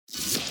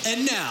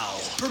And now,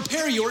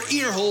 prepare your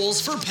ear holes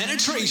for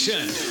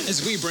penetration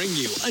as we bring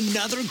you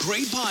another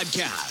great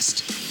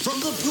podcast from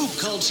the Poop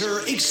Culture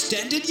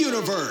Extended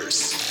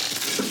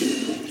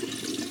Universe.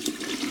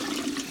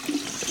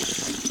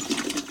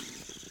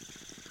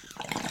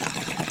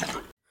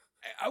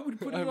 I would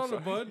put it on a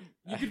bun.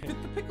 You could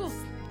fit the pickles.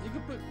 You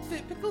could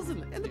fit pickles in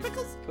there. And the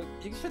pickles.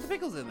 You can fit the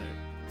pickles in there.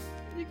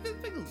 You can fit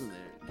the pickles in there.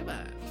 Come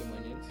on. Some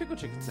onions. Pickle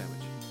chicken sandwich.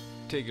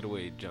 Take it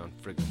away, John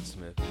Friggin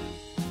Smith.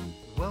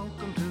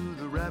 Welcome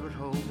to the rabbit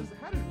hole,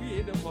 How did we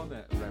end up on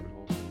that rabbit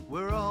hole?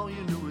 where all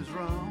you knew is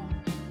wrong,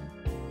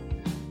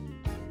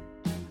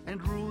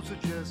 and rules are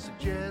just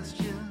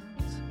suggestions,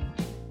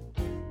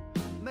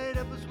 made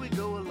up as we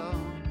go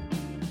along.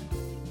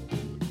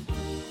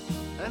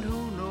 And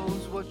who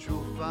knows what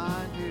you'll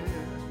find here,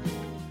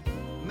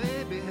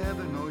 maybe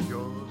heaven or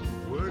your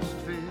worst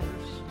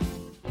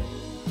fears.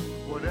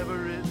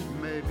 Whatever it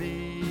may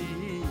be,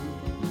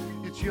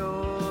 it's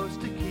yours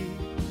to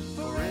keep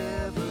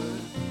forever.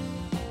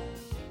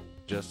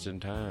 Just in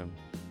time.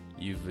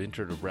 You've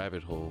entered a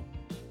rabbit hole.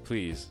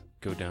 Please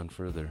go down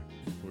further.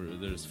 Where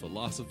there's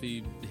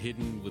philosophy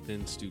hidden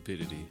within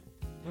stupidity.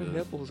 My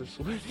nipples are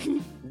sweating.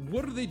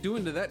 What are they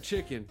doing to that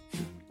chicken?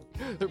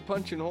 They're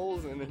punching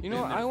holes in it. You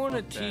know what? I want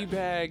to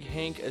teabag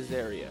Hank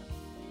Azaria.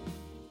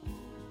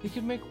 He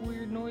can make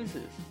weird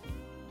noises.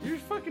 You're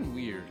fucking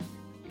weird.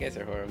 You guys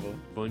are horrible.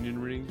 Bunyan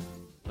rings?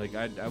 Like,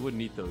 I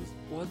wouldn't eat those.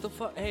 What the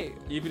fuck? Hey,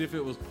 Even if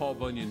it was Paul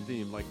Bunyan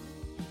themed, like,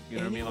 you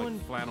know what I mean? Anyone-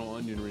 Like flannel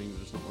onion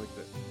rings or something like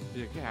that.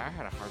 Be like, yeah, I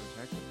had a heart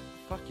attack.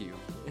 Fuck you.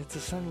 it's a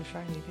sunny,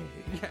 shiny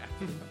day.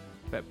 Yeah.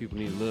 Fat people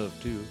need love,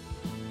 too.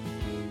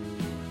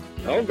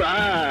 All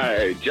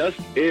right, just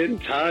in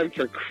time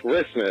for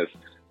Christmas.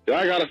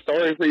 I got a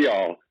story for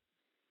y'all.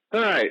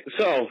 All right,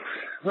 so,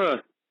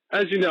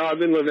 as you know, I've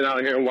been living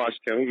out here in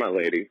Washington with my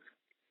lady.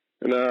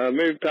 And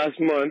maybe past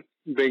month,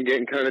 been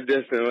getting kind of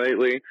distant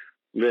lately.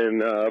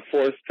 Been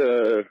forced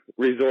to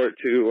resort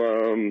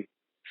to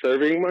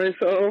serving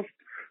myself.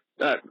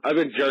 I've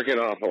been jerking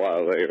off a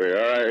lot lately,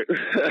 all right?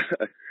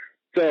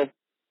 So,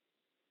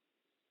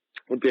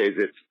 what day is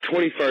it?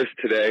 21st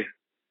today.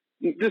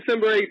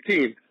 December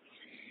 18th.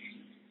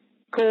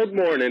 Cold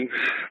morning.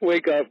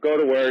 Wake up, go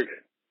to work,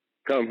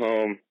 come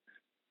home,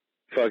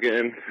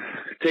 fucking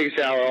take a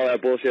shower, all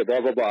that bullshit,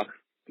 blah, blah, blah.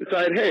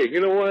 Decide, hey, you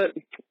know what?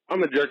 I'm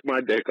going to jerk my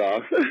dick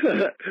off.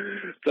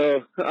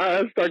 So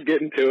I start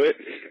getting to it,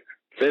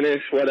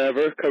 finish,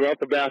 whatever, come out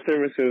the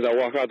bathroom. As soon as I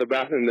walk out the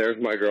bathroom,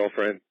 there's my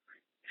girlfriend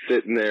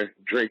sitting there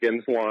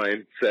drinking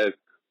wine, says,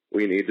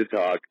 we need to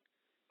talk.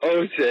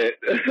 Oh, shit.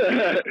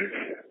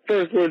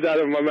 First words out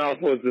of my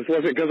mouth was, this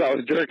wasn't because I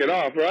was jerking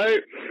off, right?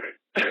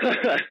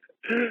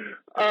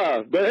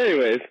 But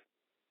anyways,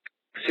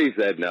 she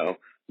said no,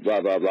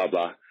 blah, blah, blah,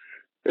 blah.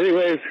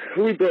 Anyways,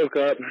 we broke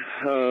up.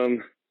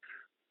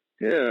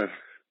 Yeah,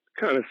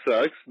 kind of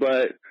sucks,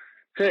 but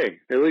hey,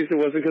 at least it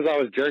wasn't because I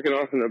was jerking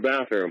off in the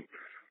bathroom.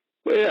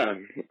 But yeah,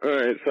 all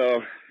right,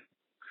 so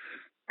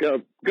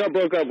got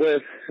broke up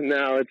with.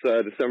 Now it's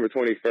December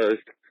 21st.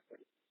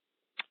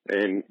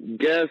 And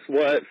guess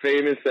what?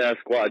 Famous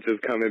Sasquatch is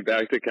coming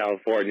back to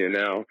California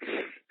now.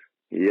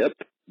 Yep,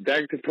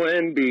 back to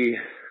Plan B,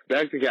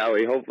 back to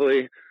Cali.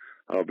 Hopefully,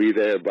 I'll be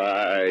there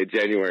by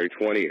January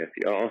 20th,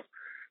 y'all.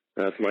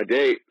 That's my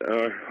date.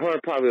 Or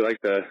probably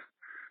like the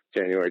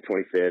January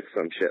 25th,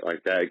 some shit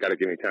like that. Got to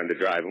give me time to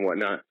drive and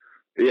whatnot.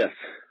 But yes,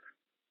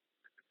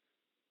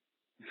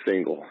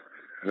 single.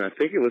 And I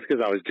think it was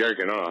because I was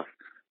jerking off.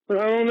 But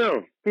I don't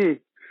know.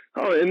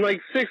 Oh, and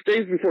like 6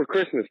 days before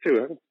Christmas,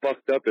 too. How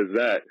fucked up is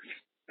that?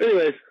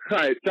 Anyways, all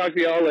right, talk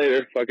to y'all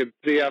later. Fucking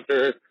see you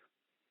after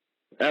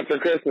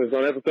Christmas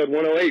on episode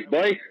 108,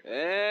 boy.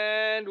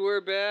 And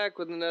we're back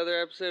with another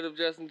episode of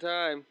Just in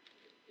Time.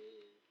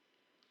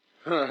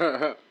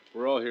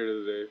 We're all here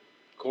today.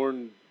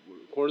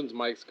 Corn's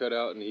mic's cut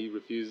out and he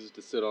refuses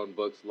to sit on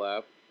Buck's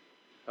lap.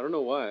 I don't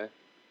know why. I got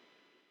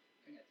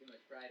too much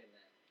pride in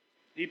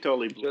that. He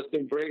totally blew. Just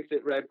embrace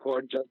it, Red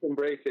Cord. Just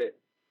embrace it.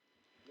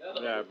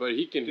 No. Yeah, but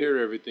he can hear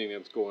everything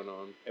that's going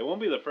on. It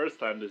won't be the first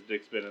time this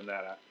dick's been in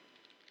that.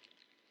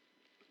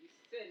 You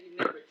said you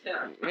never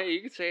tell. Hey,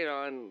 you can say it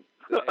on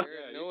there.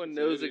 Yeah, No you one can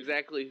say knows it.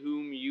 exactly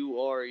whom you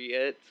are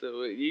yet,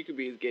 so you can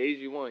be as gay as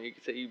you want. You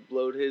can say you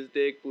blowed his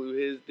dick, blew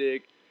his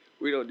dick.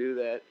 We don't do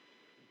that.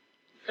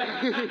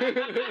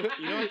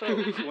 You know what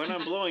though? When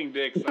I'm blowing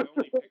dicks, I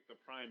only pick the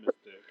primest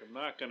dick. I'm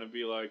not gonna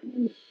be like,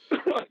 you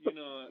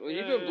know. Well,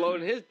 you've been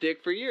blowing his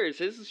dick for years.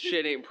 His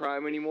shit ain't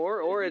prime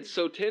anymore, or it's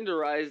so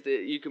tenderized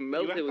that you can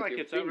melt You it act with like your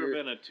it's finger. ever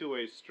been a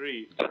two-way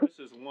street. This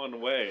is one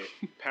way.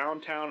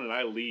 Pound town and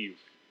I leave.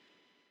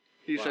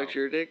 He Wow. sucks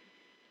your dick?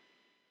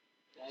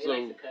 He So-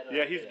 likes to cut off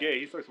Yeah, he's the- gay.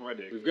 He sucks my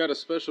dick. We've got a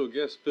special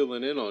guest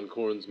filling in on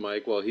Corn's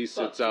mic while he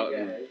sits you out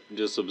guys. and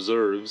just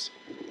observes.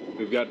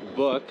 We've got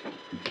Buck,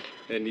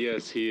 and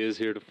yes, he is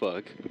here to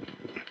fuck.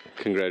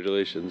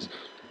 Congratulations.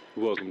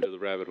 Welcome to the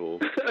rabbit hole.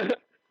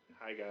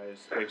 Hi guys,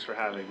 thanks for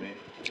having me.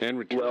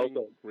 And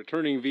Welcome.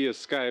 returning via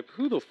Skype.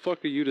 Who the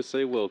fuck are you to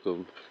say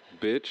welcome,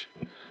 bitch?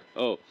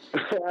 Oh,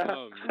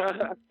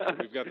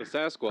 we've got the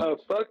Sasquatch. Oh,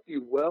 fuck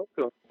you.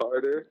 Welcome,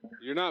 Carter.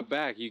 You're not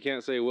back. You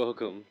can't say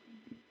welcome.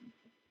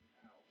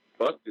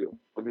 Fuck you.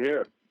 I'm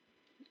here.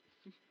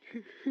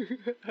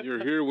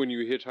 You're here when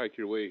you hitchhike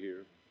your way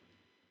here.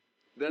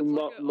 That's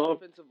like an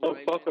offensive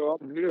lineman. Motherfucker,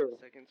 I'm here.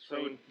 Second So,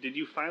 string. did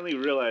you finally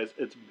realize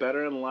it's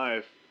better in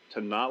life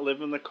to not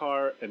live in the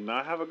car and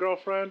not have a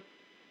girlfriend?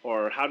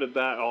 Or how did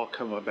that all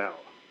come about?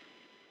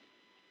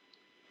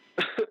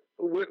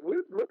 What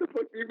the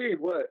fuck do you mean?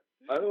 What?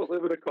 I don't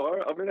live in a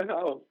car. I'm in a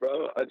house,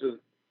 bro. I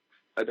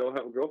don't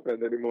have a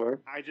girlfriend anymore.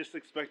 I just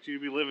expect you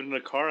to be living in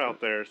a car out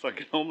there. It's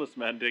like a homeless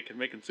man dick and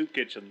making soup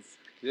kitchens.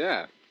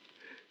 Yeah.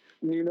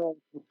 You know,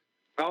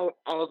 I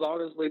was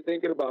honestly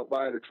thinking about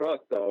buying a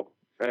truck, though,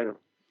 and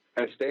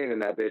staying in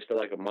that bitch for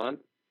like a month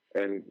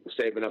and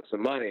saving up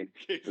some money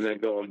and then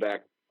going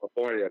back to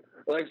California.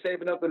 Like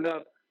saving up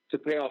enough to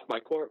pay off my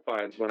court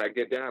fines when I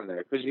get down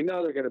there. Because you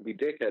know they're going to be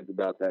dickheads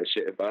about that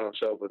shit if I don't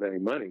show up with any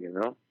money, you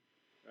know?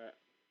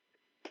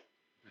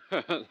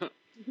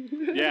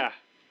 Yeah.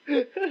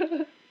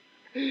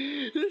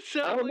 This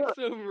sounds like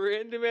some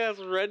random ass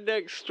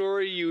redneck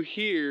story you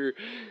hear,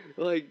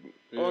 like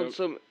on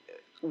some.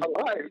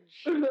 I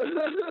do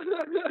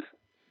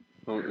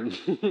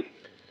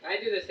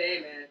the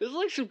same, man. This is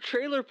like some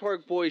Trailer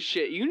Park Boys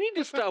shit. You need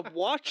to stop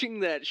watching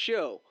that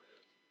show.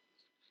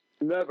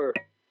 Never.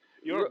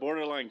 You're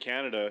borderline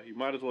Canada. You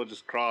might as well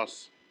just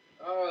cross.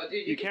 Oh,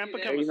 dude, you can't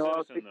become a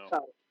citizen,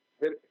 though.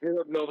 Hit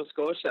up Nova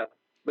Scotia.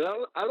 But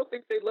I don't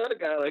think they'd let a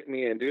guy like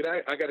me in, dude.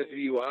 I got a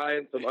DUI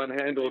and some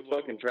unhandled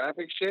fucking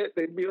traffic shit.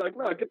 They'd be like,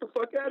 no, get the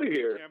fuck out of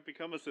here. You can't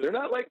become a citizen. They're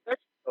not like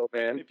Mexico,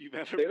 man. If you've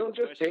ever they been don't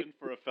just questioned take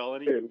for a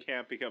felony, you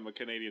can't become a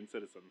Canadian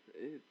citizen.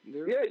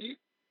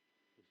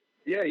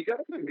 Yeah, you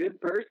gotta be a good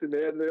person,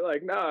 man. They're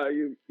like, nah,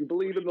 you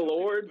believe in the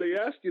Lord? They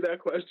ask you that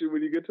question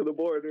when you get to the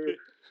border.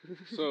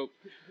 So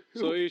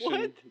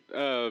Ishan,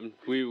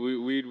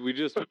 we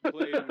just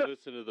played and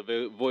listened to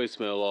the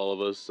voicemail, all of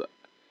us.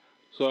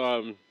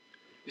 So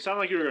you sound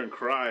like you were gonna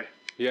cry.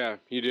 Yeah,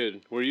 you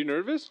did. Were you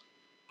nervous?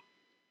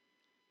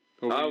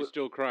 Or were you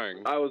still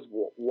crying? I was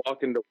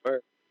walking to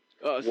work.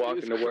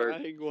 Walking to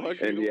work.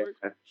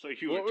 So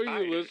you what were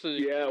you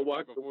listening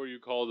to before you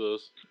called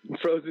us?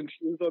 Frozen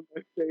shoes on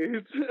my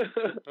face.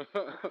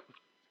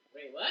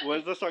 Wait, what?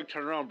 Was this like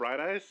Turn Around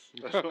Bright Eyes?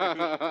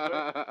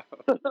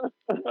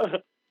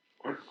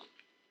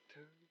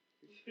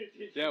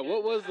 Yeah,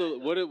 what was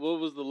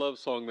the love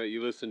song that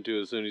you listened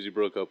to as soon as you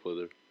broke up with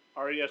her?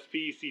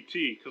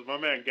 R-E-S-P-E-C-T, because my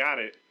man got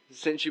it.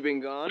 Since you've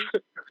been gone?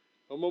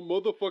 I'm a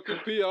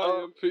motherfucking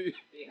P-I-M-P.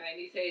 Behind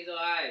these hazel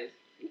eyes.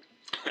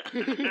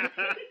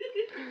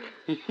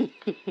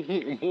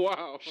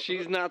 Wow.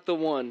 She's not the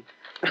one.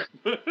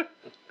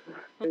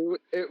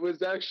 It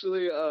was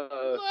actually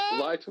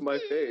Lie to My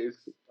Face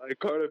by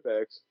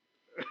Carnifex.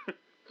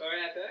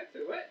 Carnifex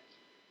or what?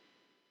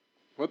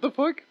 What the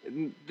fuck?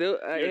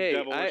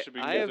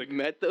 I have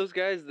met those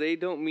guys. They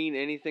don't mean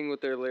anything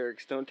with their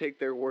lyrics. Don't take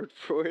their word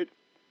for it.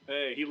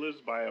 Hey, he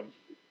lives by them.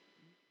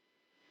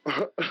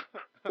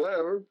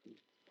 Whatever.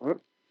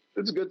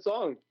 It's a good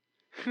song.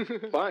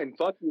 Fine,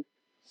 fuck you.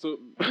 So,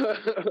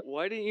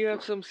 why didn't you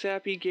have some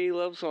sappy gay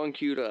love song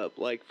queued up,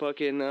 like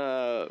fucking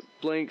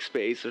Blank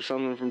Space or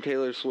something from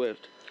Taylor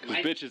Swift? Because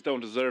bitches don't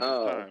deserve his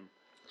time.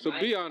 So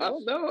be honest. I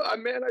don't know.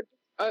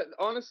 I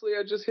honestly,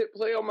 I just hit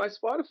play on my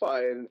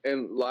Spotify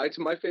and Lie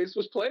to My Face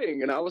was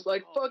playing, and I was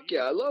like, fuck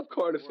yeah, I love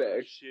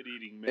Carnifex.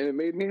 Shit-eating and it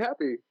made me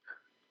happy.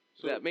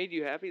 So that made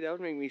you happy? That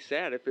would make me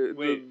sad if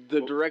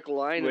the direct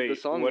line of the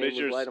song what name is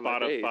your was Lie to My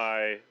Face.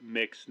 Spotify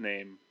mix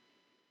name?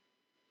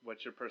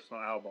 What's your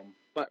personal album?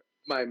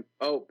 My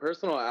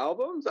personal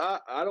albums?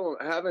 I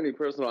don't have any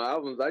personal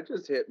albums. I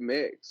just hit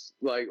mix,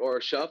 or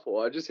shuffle.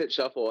 I just hit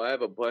shuffle. I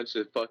have a bunch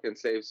of fucking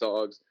saved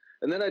songs.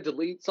 And then I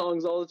delete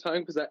songs all the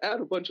time because I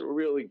add a bunch of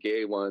really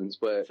gay ones.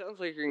 But it sounds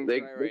like you're going to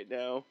cry right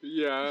now.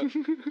 Yeah.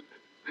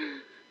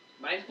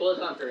 Mine's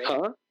Bullets on Parade.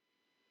 Huh?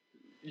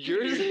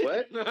 Yours?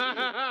 What?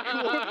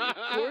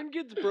 Korn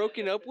gets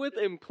broken up with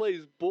and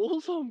plays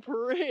Bulls on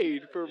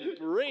Parade for rage.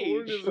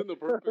 Korn is in the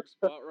perfect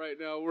spot right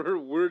now.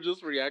 We're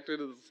just reacting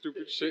to the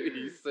stupid shit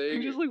he's saying.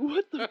 I'm just like,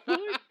 what the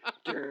fuck?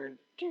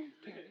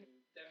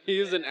 He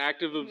is an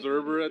active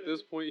observer at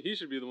this point. He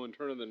should be the one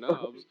turning the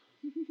knobs.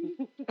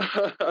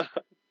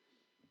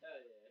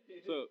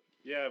 So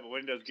yeah, but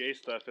when he does gay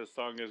stuff, his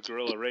song is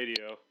Guerrilla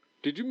Radio.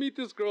 Did you meet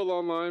this girl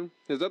online?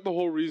 Is that the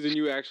whole reason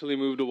you actually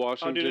moved to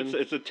Washington? Oh,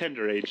 dude, it's a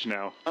tender age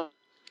now.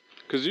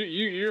 Because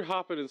you're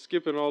hopping and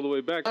skipping all the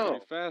way back pretty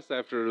fast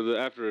after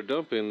a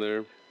dump in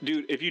there.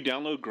 Dude, if you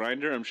download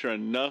Grindr, I'm sure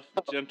enough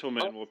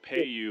gentlemen will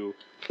pay you.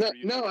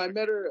 No, I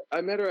met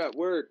her at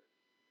work.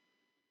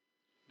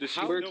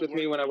 She worked with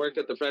me when I worked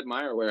at the Fred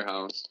Meyer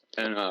warehouse,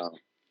 and do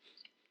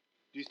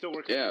you still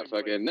work? Yeah,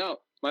 fucking no.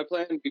 My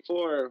plan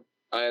before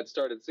I had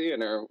started seeing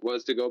her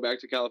was to go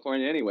back to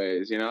California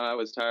anyways. You know, I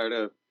was tired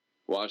of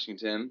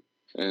Washington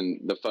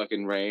and the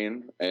fucking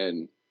rain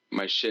and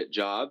my shit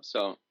job,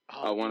 so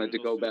I wanted to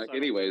go back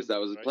anyways. That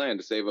was the plan,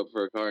 to save up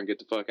for a car and get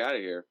the fuck out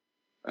of here.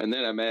 And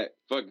then I met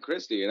fucking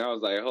Christy, and I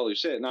was like, holy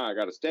shit, now I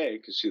gotta stay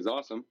because she's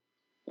awesome.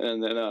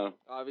 And then,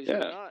 Obviously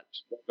not.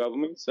 she broke up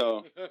with me.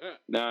 So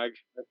now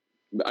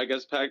I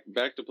guess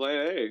back to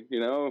plan A. You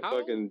know,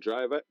 fucking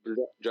drive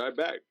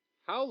back.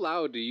 How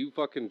loud do you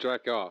fucking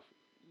jack off?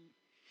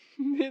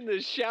 In the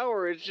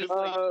shower, it's just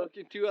like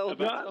fucking 2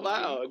 elephants. Not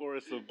loud.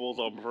 Chorus of Bulls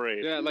on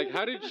Parade. Yeah, like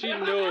how did she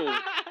know?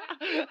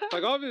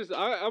 Like obviously,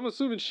 I'm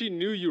assuming she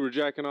knew you were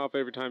jacking off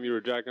every time you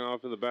were jacking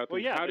off in the bathroom.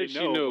 Well, yeah, how did they she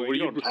know, know? but Were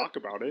you you don't talk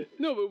about it?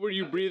 No, but were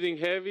you breathing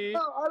heavy? No,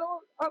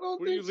 I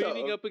don't Were think you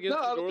leaning so. up against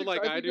No, the door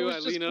like I think do? it was I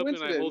just lean up and I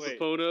hold the coincidence.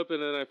 phone up,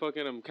 and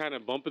then I'm kind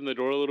of bumping the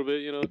door a little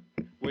bit, you know.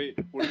 Wait,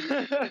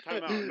 time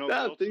out. No,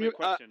 Nah, ultimate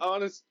question.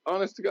 honest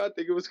to God, I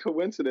think it was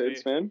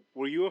coincidence, man.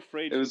 Were you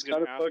afraid It she was was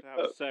going to kinda have to have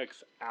fucked up.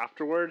 sex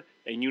afterward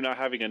and you not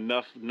having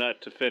enough nut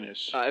to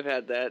finish? I've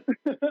had that.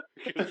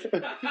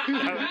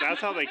 That's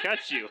how they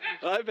catch you.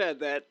 I've had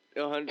that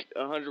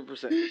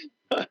 100%.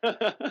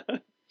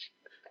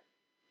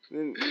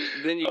 Then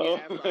you Oh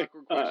get asked the my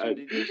awkward question, God.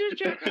 did you just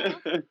jack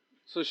off?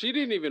 So she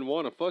didn't even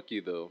want to fuck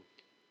you though.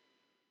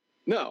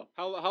 No.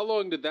 How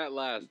long did that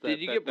last? Did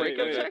you get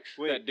breakup sex?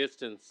 That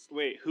distance.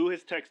 Wait, who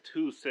has texted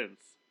who since?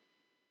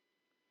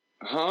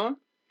 Huh?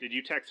 Did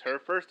you text her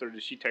first or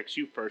did she text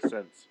you first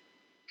since?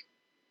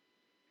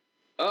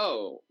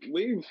 Oh,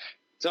 we've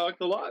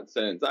talked a lot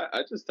since.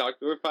 I just talked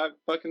to her 5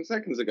 fucking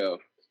seconds ago.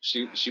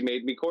 She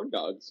made me corn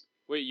dogs.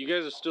 Wait, you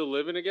guys are still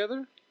living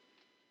together?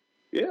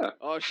 Yeah.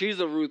 Oh, she's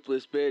a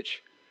ruthless bitch.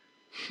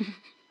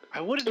 I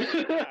wouldn't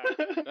do that.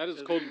 That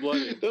is cold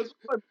blooded. That's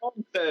what my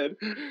mom said.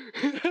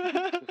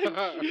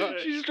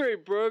 She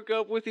straight broke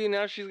up with you.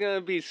 Now she's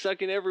gonna be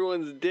sucking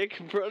everyone's dick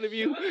in front of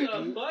you.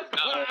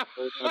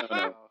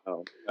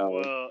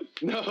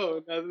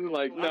 No, nothing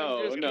like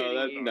no,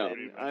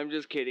 I'm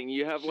just kidding.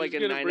 You have She's like a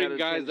gonna 9 bring out of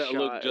guys 10 that shot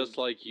look just of-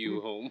 like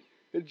you home.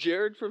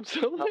 Jared from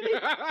Soleil.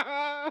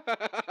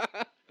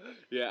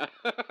 Yeah.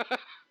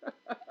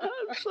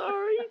 I'm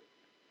sorry.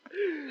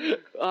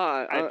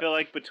 I feel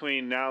like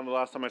between now and the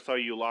last time I saw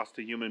you, you lost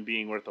a human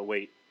being worth of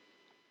weight.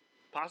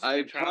 Possibly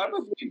I Travis.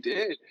 probably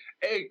did.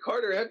 Hey,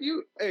 Carter, have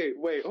you? Hey,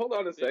 wait, hold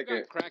on a They've second.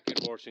 got crack in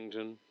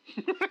Washington.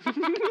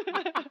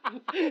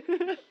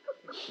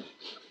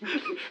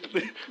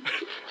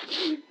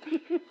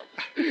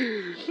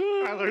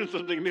 I learn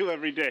something new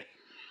every day.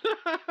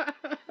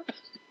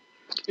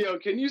 Yo,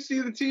 can you see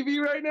the TV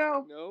right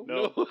now? No.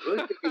 No.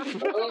 Look at me,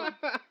 bro.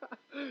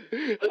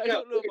 I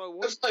don't know if I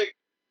want. It's like.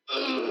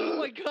 Oh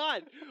my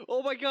god!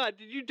 Oh my god!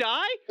 Did you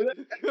die?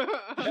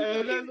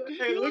 Hey,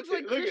 He looks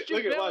like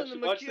Christian Bale in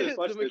watch this.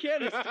 the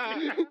Mechanist.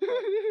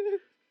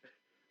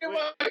 Come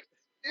on,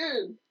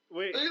 in.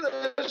 Wait. Look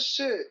at that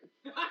shit.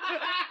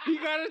 He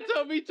got a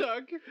tummy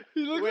tuck.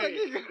 He looks like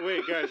he got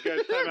Wait, guys,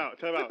 time out.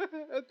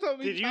 a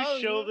tummy Did you tongue.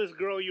 show this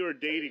girl you were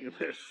dating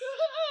this?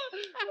 Oh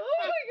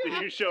my god!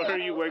 Did you show her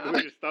you wiggle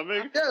your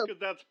stomach? Yeah. Because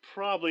that's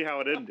probably how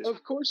it ended.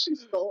 Of course she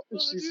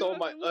saw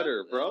my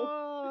udder,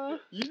 bro.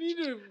 You need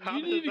How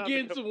to does that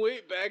gain become- some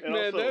weight back, And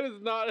man. also, That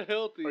is not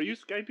healthy. Are you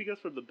Skyping us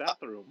from the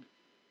bathroom?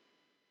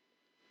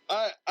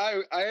 I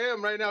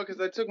am right now because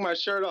I took my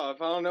shirt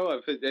off. I don't know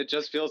if it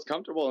just feels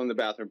comfortable in the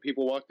bathroom.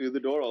 People walk through the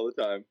door all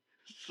the time.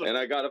 So, And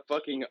I got a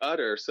fucking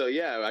udder. So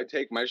yeah, I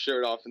take my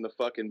shirt off in the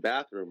fucking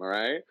bathroom, all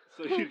right?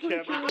 so you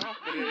can't be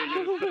confident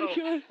in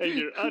yourself and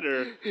your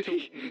udder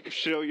to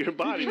show your He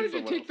body tried to to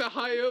someone take else. the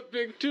high up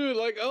pic too.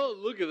 Like, oh,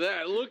 look at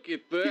that. Look at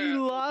He that.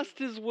 lost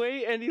his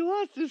weight and he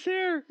lost his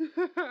hair.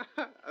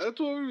 That's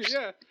what we,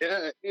 yeah.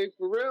 Yeah, hey,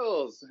 for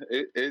reals.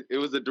 It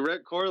was a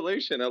direct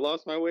correlation. I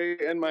lost my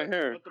weight and my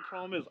hair. But the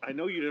problem is, I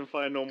know you didn't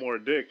find no more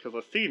dick because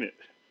I've seen it.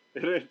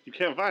 You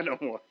can't find no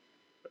more.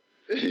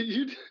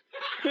 You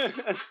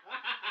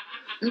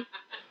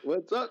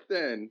What's up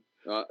then?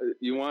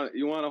 You want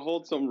to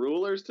hold some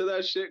rulers to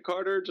that shit,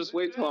 Carter? Just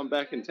wait till I'm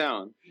back in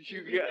town.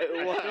 You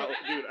got wow.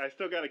 Dude, I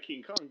still got a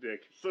King Kong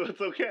dick, so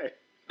it's okay.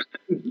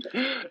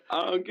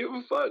 I don't give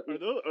a fuck. Are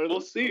those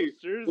We'll see.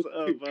 posters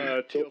of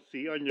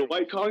TLC on The your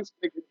White Kong's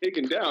gonna get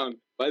taken down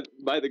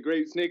by the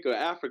Great Snake of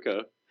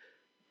Africa.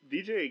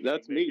 DJ?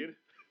 That's me. naked?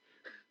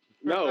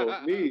 No,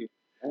 me,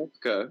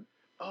 Africa.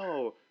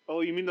 Oh,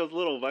 you mean those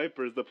little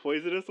vipers, the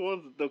poisonous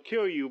ones? They'll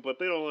kill you, but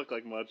they don't look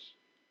like much.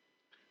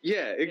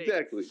 Yeah,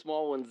 exactly.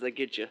 Small ones that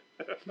get you.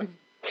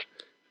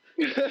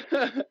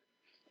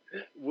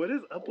 What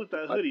is up with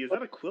that hoodie? Is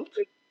that a quilt?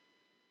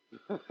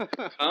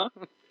 Huh?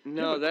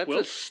 No, that's a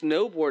quilt?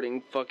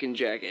 snowboarding fucking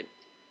jacket.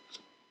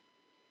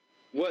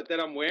 What, that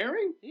I'm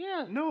wearing?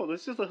 Yeah. No,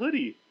 that's just a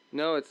hoodie.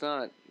 No, it's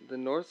not. The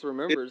North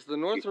remembers. The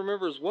North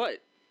remembers what?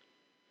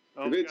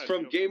 Oh my It's God, from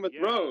you know- Game of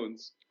yeah.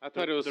 Thrones. I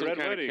thought it was The some Red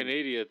kind Wedding. of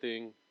Canadian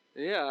thing.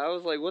 Yeah, I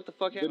was like, what the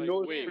fuck The happened?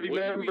 North wait, what did we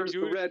remembers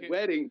do the to Red Can-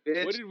 Wedding,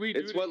 bitch. What did we do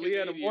It's to what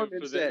Leanna Canadian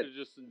Mormon for them said. to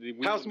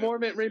just, House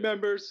Mormon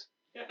remembers.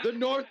 The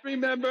North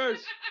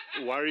remembers.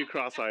 Why are you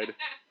cross-eyed?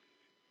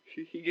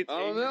 He gets I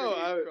don't angry know.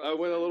 and I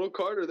went a little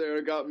Carter there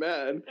and got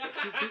mad.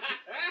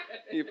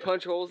 You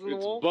punch holes in the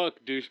It's wall? Buck,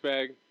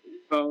 douchebag.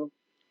 Oh.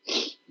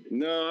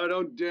 No, I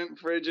don't dent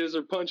fridges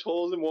or punch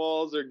holes in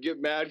walls or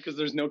get mad because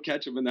there's no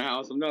ketchup in the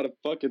house. I'm not a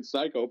fucking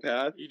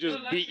psychopath. You just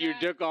beat your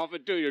dick off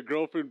until your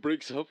girlfriend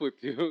breaks up with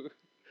you.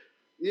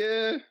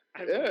 Yeah,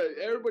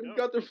 everybody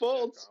got their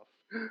faults.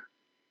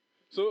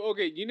 So,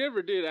 okay, you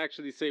never did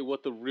actually say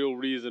what the real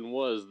reason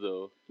was,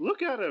 though.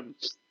 Look at him.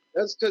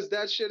 That's because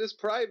that shit is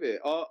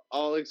private.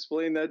 I'll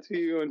explain that to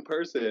you in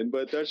person,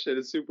 but that shit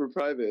is super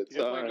private.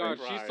 Oh my god,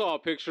 she saw a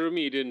picture of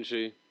me, didn't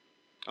she?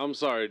 I'm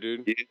sorry,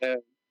 dude. Yeah.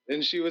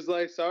 And she was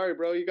like, sorry,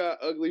 bro, you got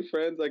ugly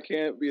friends I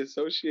can't be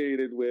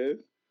associated with.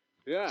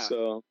 Yeah.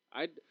 So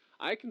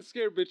I can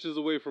scare bitches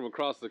away from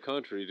across the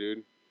country,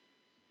 dude.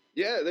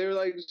 Yeah, they were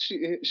like,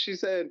 she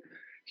said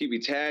he'd be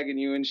tagging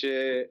you and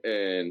shit,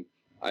 and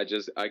I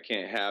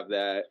can't have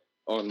that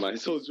on my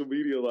social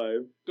media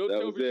life. Don't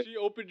tell me she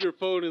opened your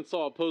phone and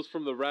saw a post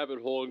from the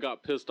rabbit hole and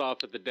got pissed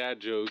off at the dad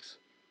jokes.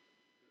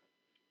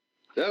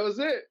 That was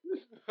it.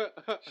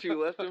 She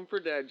left him for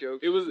dad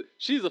jokes.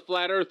 She's a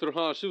flat earther,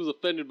 huh? She was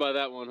offended by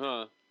that one,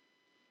 huh?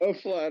 A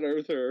flat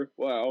earther.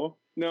 Wow.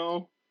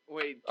 No.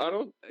 Wait. I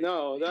don't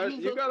know.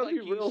 You gotta be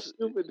real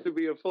stupid to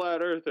be a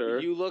flat earther.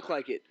 You look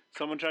like it.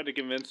 Someone tried to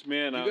convince me,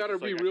 and you gotta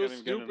be real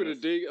stupid to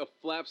dig a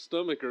flap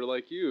stomacher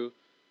like you.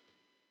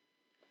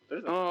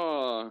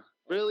 Oh,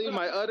 really?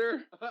 My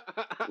udder?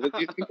 Do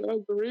you think that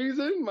was the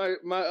reason?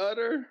 My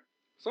udder?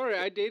 Sorry,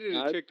 I dated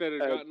a chick that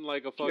had gotten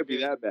like a fucking... Can't be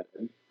that bad.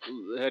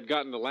 Had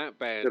gotten a lamp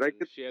band.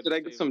 Did I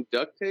get some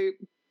duct tape?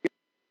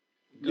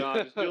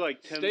 No, just do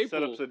like 10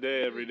 setups a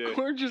day every day.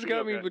 Corn just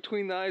got me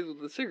between the eyes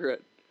with a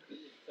cigarette.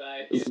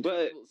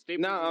 But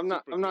no, I'm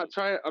not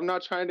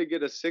trying to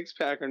get a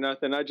 6-pack or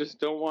nothing. I just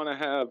don't want to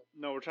have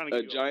we're trying to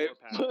a giant.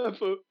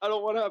 I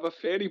don't want to have a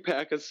fanny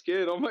pack of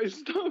skin on my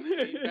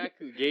stomach.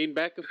 Gain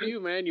back a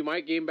few, man. You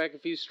might gain back a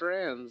few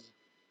strands.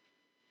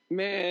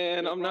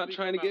 Man, I'm not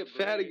trying to get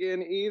fat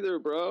again either,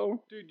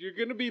 bro. Dude, you're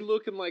gonna be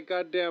looking like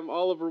goddamn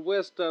Oliver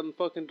West on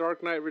fucking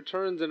Dark Knight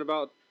Returns in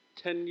about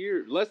 10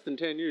 years. Less than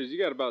 10 years. You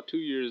got about 2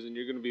 years and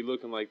you're gonna be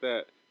looking like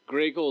that.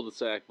 Gray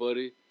cul-de-sac,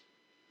 buddy.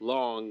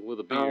 Long with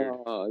a beard.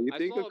 Oh, you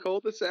think a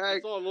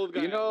cul-de-sac?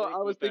 You know,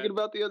 I was thinking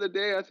about the other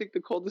day. I think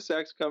the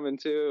cul-de-sac's coming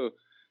too.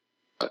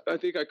 I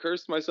think I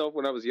cursed myself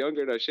when I was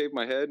younger and I shaved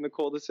my head in the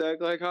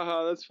cul-de-sac. Like,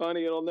 haha, that's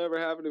funny. It'll never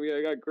happen to me.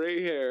 I got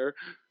gray hair.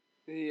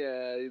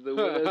 Yeah, the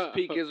widow's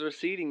peak is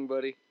receding,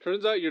 buddy.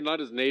 Turns out you're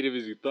not as native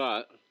as you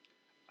thought.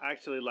 I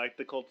actually like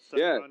the cul-de-sac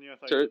on you. I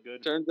thought you were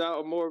good. Turns out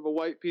I'm more of a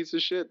white piece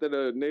of shit than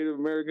a Native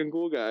American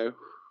cool guy.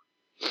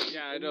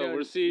 Yeah, I know.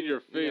 We're seeing your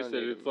face and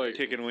it's like...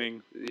 Chicken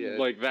wing. Yeah.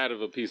 Like that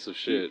of a piece of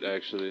shit,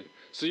 actually.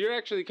 So you're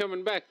actually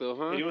coming back, though,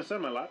 huh? Hey, you want to sit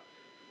on my lap?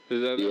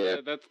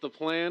 That's the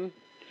plan?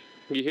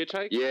 You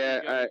hitchhike?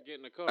 Yeah,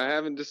 I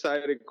haven't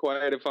decided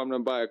quite if I'm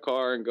going to buy a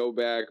car and go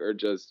back or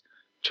just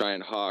try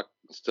and hawk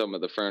some of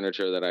the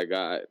furniture that I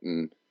got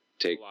and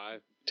take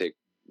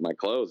my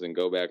clothes and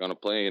go back on a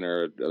plane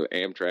or an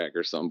Amtrak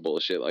or some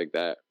bullshit like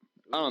that.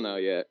 I don't know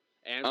yet.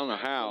 I don't know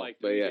how,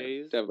 but yeah,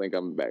 definitely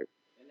coming back.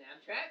 An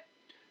Amtrak?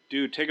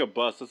 Dude, take a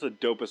bus. That's the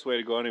dopest way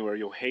to go anywhere.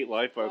 You'll hate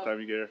life by the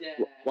time you get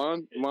here. Why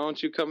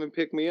don't you come and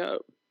pick me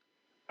up?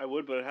 I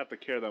would, but I'd have to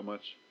care that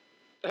much.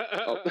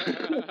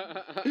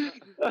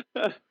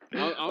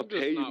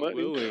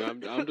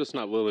 I'm just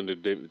not willing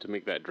to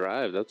make that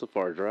drive. That's a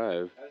far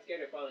drive. I was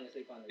scared of falling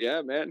asleep on the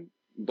Yeah, man.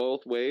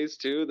 Both ways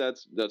too.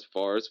 That's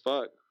far as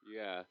fuck.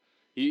 Yeah.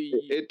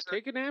 You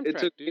take an Amtrak, it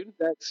took dude.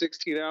 That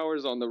 16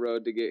 hours on the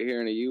road to get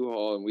here in a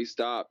U-Haul, and we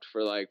stopped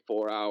for like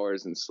 4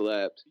 hours and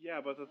slept. Yeah,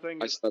 but the thing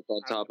I slept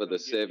on top of the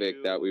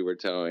Civic that we were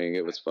towing.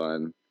 It was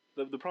fun.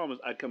 The problem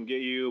is I'd come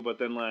get you, but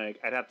then like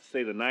I'd have to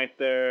stay the night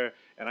there,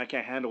 and I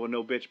can't handle when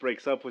no bitch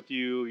breaks up with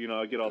you. You know,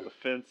 I get all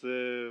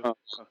defensive. You know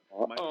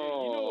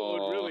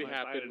what would really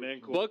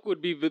happen? Buck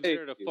would be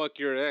there to fuck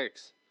your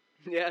ex.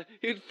 Yeah,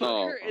 he'd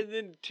fuck her, and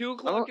then 2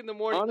 o'clock in the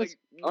morning,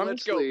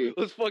 let's go,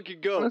 let's fucking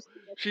go.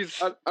 Honestly,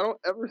 I don't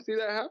ever see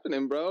that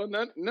happening, bro.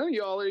 None of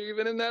y'all are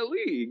even in that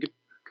league.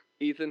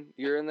 Ethan,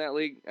 you're in that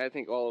league? I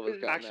think all of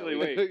us got Actually, in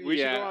that league. wait, we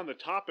should go on the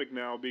topic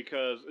now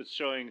because it's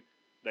showing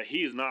that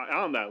he's not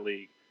on that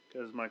league.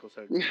 Because Michael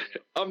said,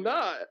 I'm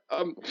not.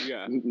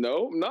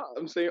 No, I'm not.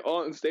 I'm saying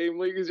on the same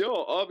league as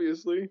y'all,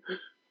 obviously.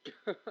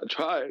 I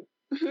tried.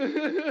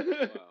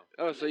 Wow.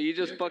 Oh, so you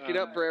just fuck it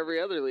up for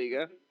every other league,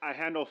 huh? I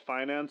handle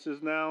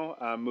finances now.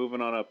 I'm moving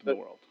on up in the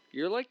world.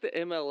 You're like the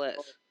MLS,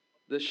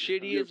 the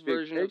shittiest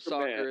version of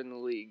soccer in the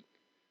league.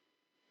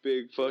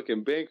 Big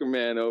fucking banker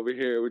man over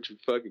here with your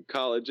fucking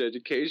college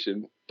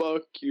education.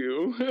 Fuck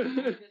you.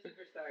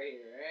 superstar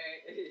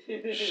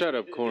here, right? Shut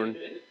up, Corn.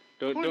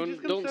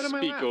 Don't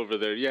speak over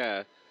there.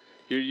 Yeah.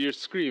 You're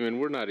screaming.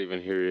 We're not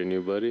even hearing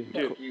you, buddy.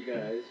 Fuck you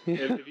guys.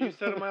 If you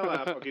sit on my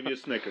lap, I'll give you a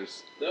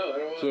Snickers. No, I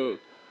don't want So,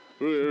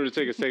 we're going to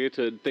take a second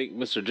to thank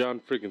Mr. John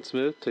Frickin'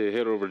 Smith. To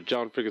head over to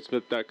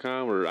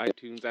johnfrickinsmith.com or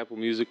iTunes, Apple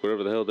Music,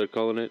 whatever the hell they're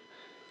calling it.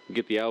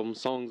 Get the album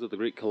Songs of the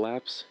Great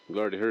Collapse. You've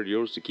already heard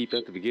yours to keep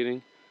at the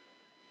beginning.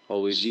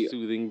 Always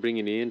soothing,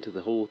 bringing you into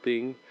the whole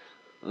thing.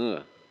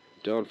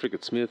 John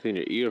Frickin' Smith in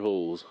your ear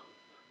holes.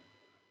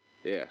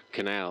 Yeah,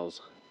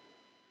 canals.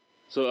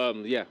 So,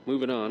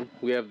 moving on.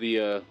 We have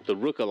the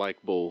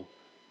Rook-alike Bowl.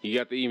 You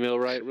got the email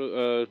right,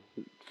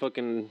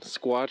 fucking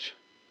Squatch?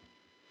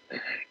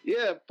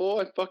 Yeah,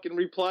 boy, I fucking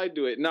replied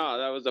to it. Nah,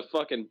 that was a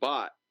fucking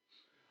bot.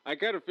 I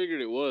kind of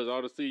figured it was,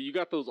 honestly. You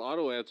got those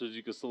auto answers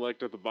you can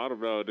select at the bottom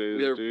nowadays,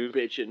 They're dude.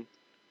 bitching.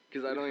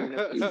 Because I don't even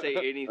have to say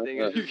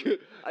anything.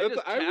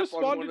 I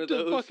responded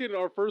to fucking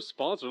our first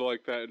sponsor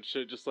like that and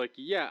shit. Just like,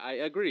 yeah, I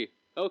agree.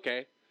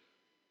 Okay.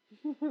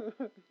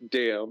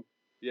 Damn.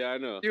 Yeah, I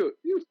know. You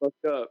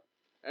fucked up.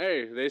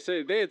 Hey,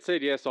 they had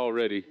said yes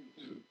already.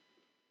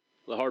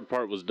 The hard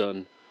part was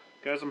done.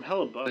 Guys, I'm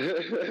hella buzzed.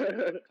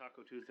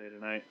 Taco Tuesday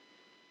tonight.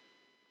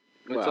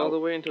 It's all the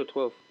way until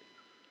 12.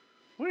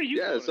 Where are you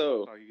going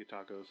to get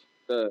tacos?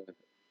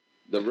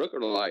 The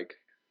Rook-alike.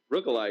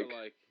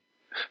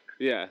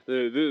 Yeah,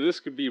 this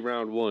could be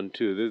round 1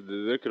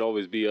 too. There could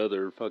always be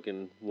other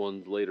fucking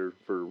ones later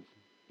for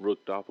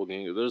Rook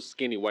Doppelganger. There's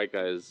skinny white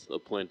guys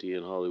aplenty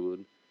in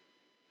Hollywood,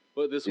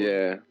 but this one.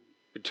 Yeah.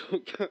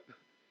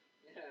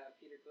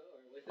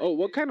 Oh,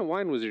 what kind of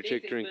wine was your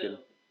chick drinking?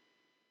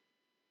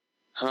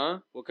 Huh?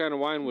 What kind of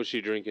wine was she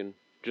drinking?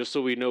 Just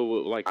so we know,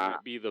 like,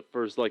 would be the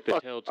first, like, the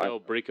telltale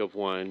breakup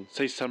wine.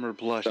 Say Summer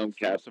Blush. Some it's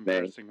the most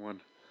embarrassing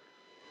one.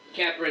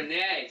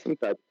 Cabernet. Some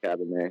type of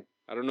Cabernet.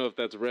 I don't know if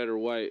that's red or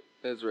white.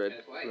 That's red.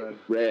 That's white.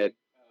 Red.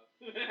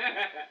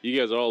 You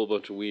guys are all a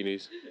bunch of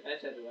weenies.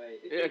 That's white.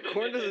 Yeah,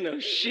 Corn doesn't know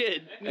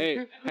shit.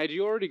 Hey, had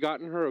you already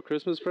gotten her a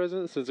Christmas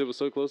present since it was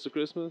so close to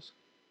Christmas?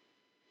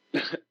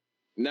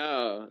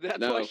 No. That's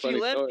no, why she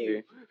left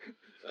you.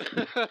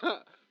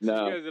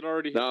 No. You guys had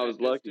already hit I was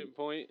lucky.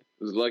 Point?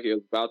 I was lucky I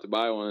was about to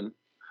buy one.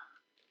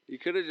 You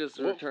could have just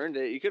returned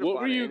it. You could have.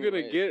 What were you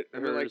gonna get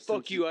her? Like,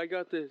 fuck you, I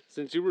got this.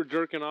 Since you were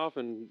jerking off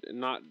and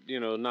not,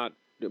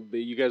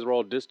 you guys were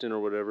all distant or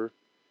whatever.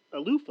 A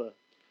loofah.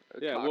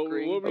 Yeah, what were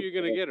you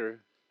gonna get her?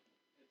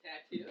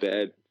 A tattoo.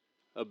 Bed.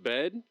 A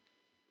bed?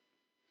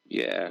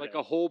 Yeah. Like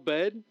a whole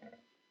bed?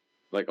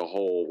 Like a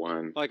whole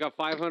one. Like a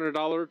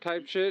 $500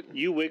 type shit?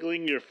 You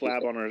wiggling your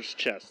flab on her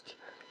chest.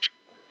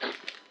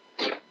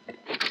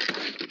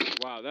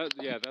 Wow,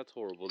 that's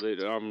horrible.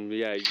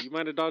 You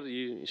might have thought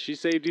she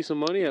saved you some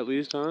money at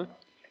least, huh?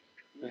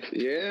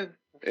 Yeah,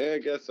 I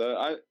guess so.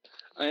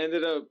 I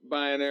ended up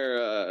buying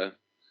her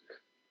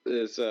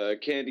this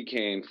candy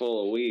cane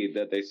full of weed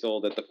that they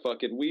sold at the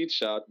fucking weed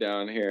shop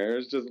down here.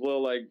 It's just a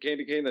little like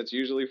candy cane that's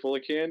usually full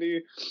of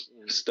candy,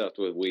 stuffed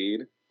with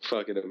weed.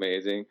 Fucking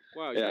amazing.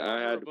 Wow, yeah, I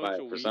had to buy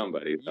it for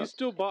somebody. You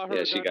still bought her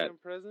a goddamn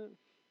present?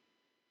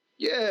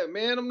 Yeah,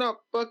 man, I'm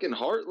not fucking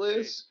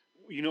heartless.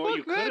 Hey, you know what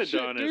you could have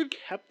done is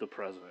kept the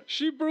present.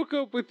 She broke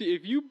up with you.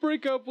 If you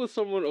break up with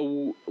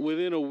someone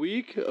within a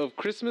week of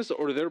Christmas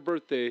or their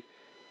birthday,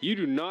 you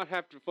do not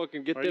have to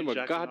fucking get them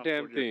a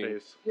goddamn thing.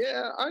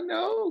 Yeah, I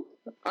know,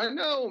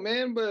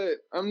 man,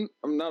 but I'm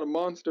not a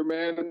monster,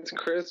 man. It's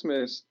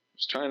Christmas.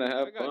 Just trying to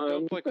have fun.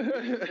 Dumped like a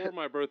week before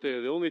my birthday.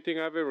 The only thing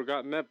I've ever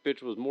gotten that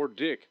bitch was more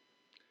dick.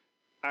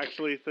 I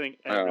actually think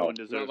everyone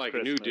deserves not like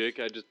Christmas. new dick.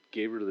 I just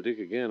gave her the dick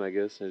again, I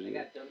guess. I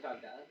got dumped on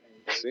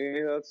Valentine's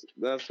Day. See,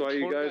 that's why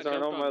you guys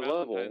aren't on my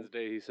level. Valentine's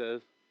Day, he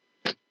says.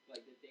 Like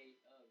the day of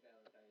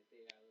Valentine's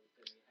Day, I was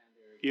going to hand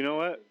her. You know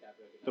what?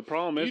 The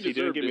problem is he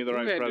didn't give me the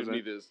right present.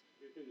 Me this.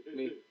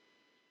 Me.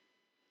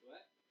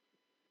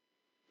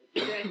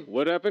 What?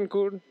 What happened,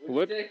 Corn?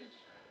 What?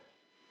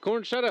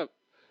 Corn, shut up.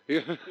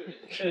 You're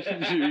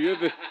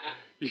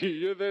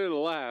there to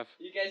laugh.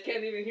 You guys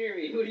can't even hear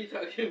me. What are you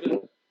talking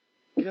about?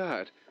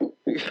 God.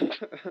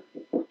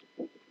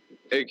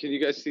 Hey, can you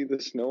guys see the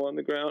snow on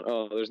the ground?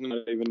 Oh, there's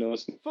not even no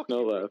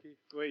snow left.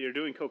 Wait, you're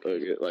doing cocaine?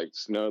 Look, it like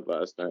snowed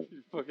last night.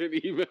 Fucking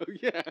email,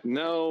 yeah.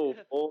 No.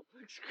 Oh,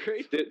 looks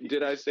great.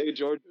 Did I say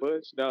George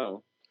Bush?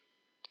 No.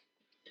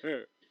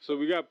 Here. So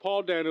we got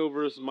Paul Dano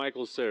versus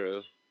Michael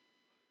Cera.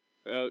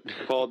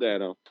 Paul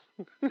Dano.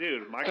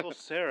 Dude, Michael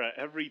Cera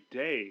every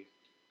day.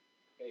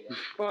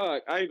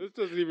 Fuck! This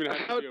doesn't even have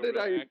How to be a did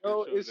real I actor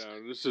know?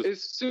 showdown. It's just...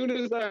 As soon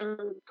as I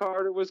heard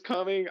Carter was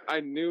coming,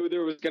 I knew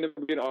there was going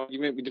to be an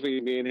argument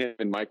between me and him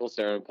and Michael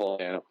Cera and Paul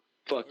Dano.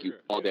 Fuck you,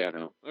 Paul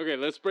Dano. Okay,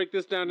 let's break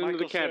this down into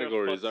the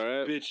categories, all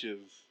right?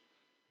 Bitches.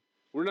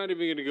 We're not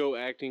even going to go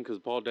acting because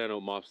Paul Dano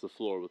mops the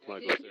floor with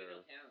Michael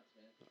Cera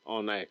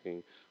on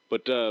acting.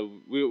 But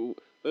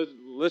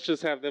let's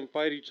just have them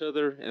fight each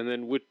other, and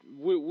then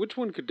which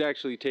one could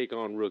actually take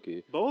on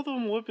Rookie? Both of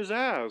them whip his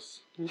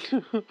ass.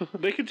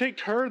 They could take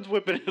turns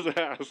whipping his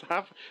ass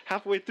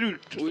halfway through.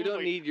 We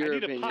don't need your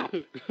opinion.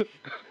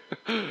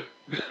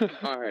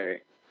 All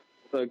right,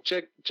 look,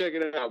 check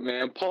it out,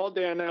 man. Paul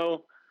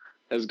Dano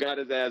has got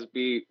his ass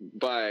beat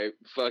by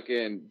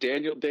fucking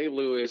Daniel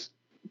Day-Lewis.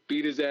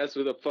 Beat his ass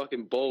with a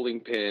fucking bowling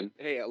pin.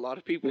 Hey, a lot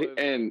of people have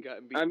gotten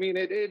beat. I mean,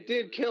 it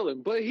did kill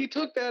him, but he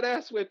took that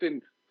ass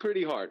whipping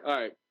pretty hard. All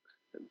right,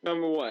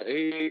 number one,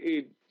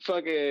 he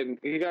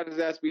got his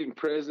ass beaten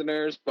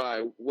prisoners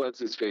by what's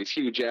his face,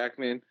 Hugh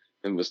Jackman,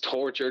 and was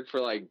tortured for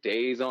like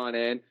days on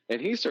end, and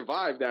he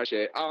survived that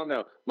shit. I don't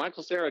know.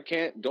 Michael Cera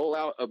can't dole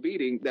out a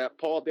beating that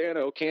Paul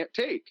Dano can't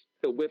take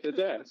to whip his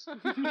ass.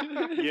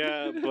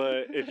 Yeah,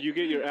 but if you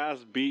get your ass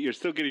beat, you're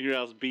still getting your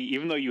ass beat.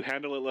 Even though you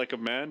handle it like a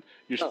man,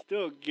 you're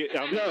still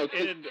on the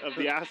end of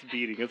the ass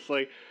beating. It's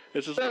like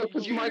It's just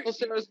because Michael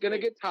Cera's gonna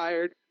get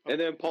tired, and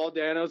then Paul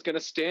Dano's gonna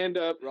stand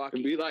up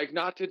and be like,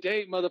 "Not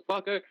today,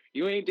 motherfucker!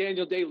 You ain't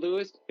Daniel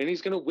Day-Lewis," and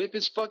he's gonna whip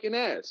his fucking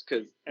ass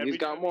because he's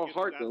got more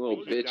heart than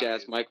little bitch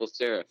ass Michael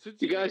Cera.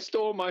 You guys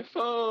stole my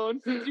phone.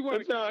 Since you want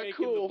That's to not keep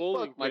making cool. the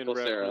bowling Fuck Michael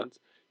pin Cera. reference,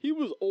 he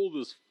was old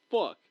as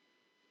fuck.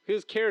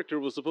 His character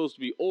was supposed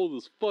to be old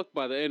as fuck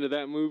by the end of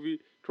that movie,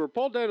 to where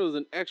Paul Dano was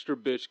an extra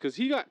bitch because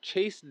he got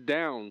chased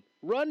down,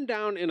 run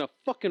down in a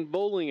fucking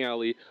bowling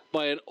alley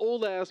by an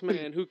old ass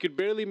man who could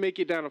barely make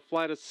it down a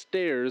flight of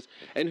stairs,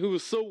 and who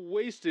was so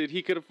wasted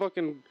he could have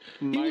fucking.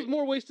 He was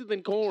more wasted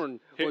than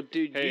corn. Well,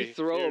 dude, you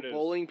throw a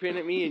bowling pin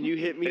at me and you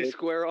hit me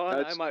square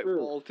on, I might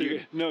fall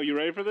too. You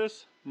ready for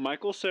this?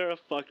 Michael Cera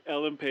fucked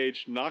Ellen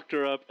Page, knocked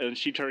her up, and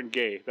she turned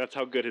gay. That's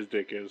how good his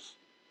dick is.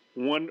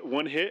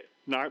 One hit,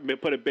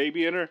 put a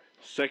baby in her.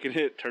 Second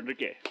hit, turned her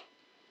gay.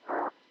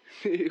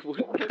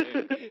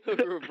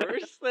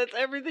 Reverse? That's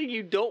everything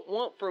you don't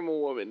want from a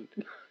woman.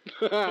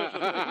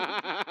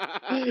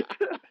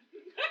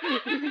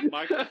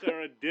 Michael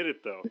Cera did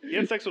it though. He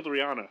had sex with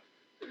Rihanna.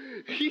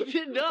 He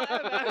did not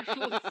have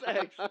actual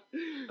sex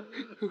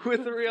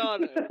with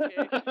Rihanna.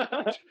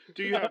 Okay?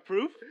 Do you have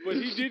proof? But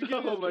he did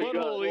get his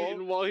butthole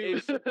eaten while he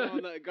was sitting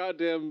on that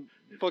goddamn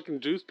fucking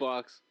juice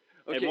box.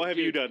 Okay, and what have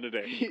you done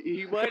today?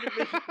 He might have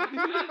been.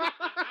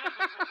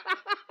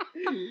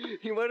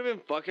 He might have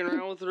been fucking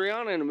around with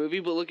Rihanna in a movie,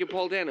 but look at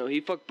Paul Dano.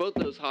 He fucked both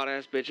those hot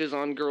ass bitches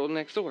on Girl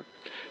Next Door.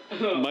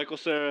 Michael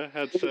Cera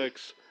had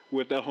sex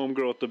with that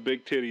homegirl with the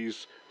big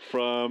titties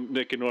from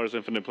Nick and Nora's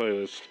Infinite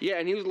Playlist. Yeah,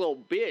 and he was a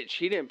little bitch.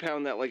 He didn't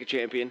pound that like a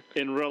champion.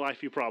 In real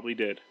life, he probably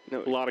did.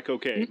 No, a lot of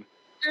cocaine.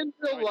 In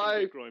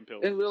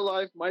real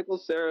life, Michael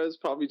Cera is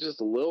probably just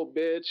a little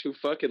bitch who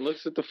fucking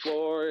looks at the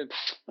floor and,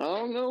 I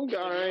don't know,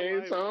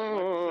 guys.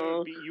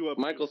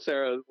 Michael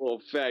Cera is a little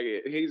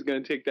faggot. He's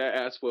gonna take that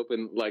ass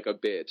whooping like a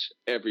bitch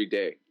every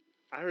day.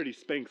 I heard he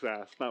spanks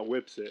ass, not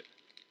whips it.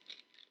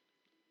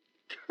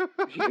 All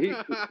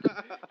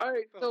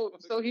right,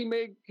 so he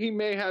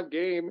may have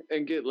game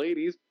and get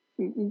ladies.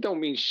 Don't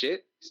mean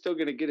shit. He's still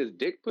gonna get his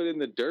dick put in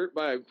the dirt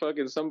by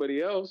fucking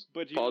somebody else.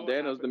 But Paul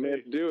Dano's the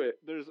man to do it.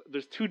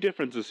 There's two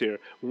differences here.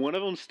 One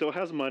of them still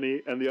has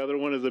money, and the other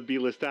one is a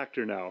B-list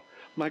actor now.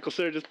 Michael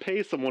Cera just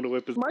pays someone to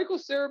whip his. Michael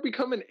Cera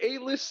become an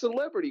A-list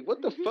celebrity.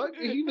 What the fuck?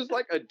 He was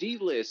like a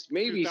D-list,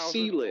 maybe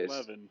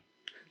C-list.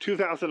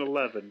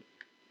 2011.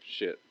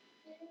 Shit.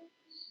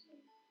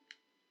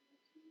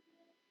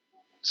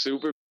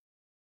 Super.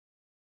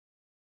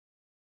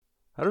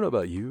 I don't know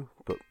about you,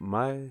 but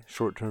my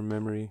short-term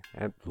memory,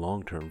 and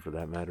long-term for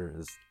that matter,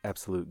 is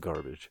absolute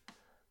garbage,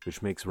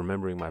 which makes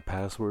remembering my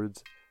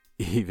passwords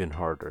even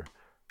harder.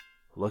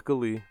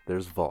 Luckily,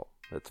 there's Vault.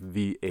 That's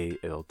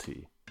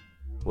V-A-L-T.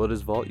 What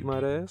is Vault, you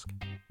might ask?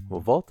 Well,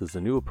 Vault is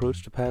a new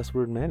approach to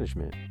password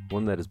management,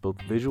 one that is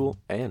both visual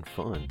and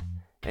fun,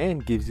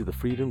 and gives you the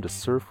freedom to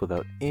surf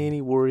without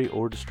any worry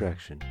or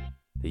distraction.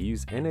 They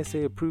use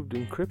NSA-approved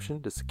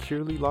encryption to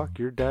securely lock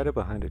your data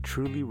behind a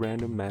truly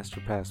random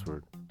master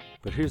password.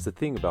 But here's the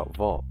thing about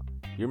Vault.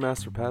 Your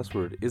master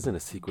password isn't a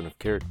sequence of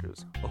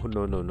characters. Oh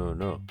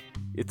no.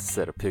 It's a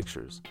set of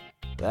pictures.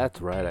 That's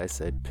right, I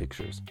said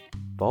pictures.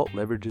 Vault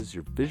leverages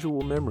your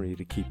visual memory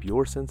to keep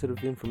your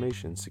sensitive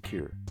information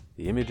secure.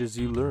 The images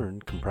you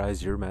learn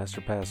comprise your master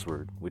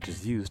password, which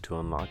is used to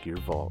unlock your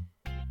Vault.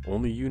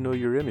 Only you know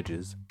your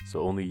images,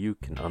 so only you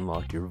can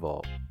unlock your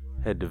Vault.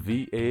 Head to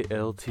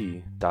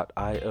valt.io/JNT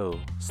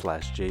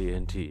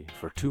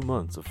for 2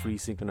 months of free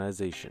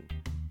synchronization.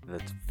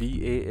 That's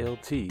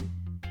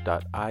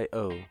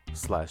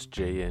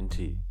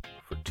valt.io/JNT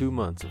for 2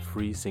 months of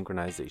free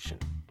synchronization.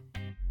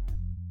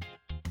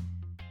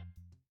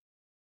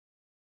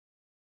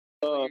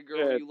 Oh,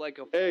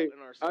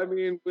 I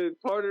mean,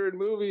 with Carter in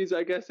movies,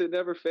 I guess it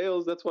never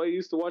fails. That's why you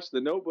used to watch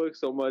The Notebook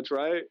so much,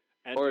 right?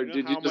 And or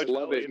did you just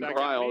love it and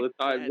cry all the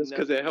time just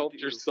because it helped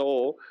your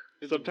soul?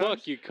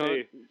 Sometimes you can't.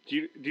 Hey,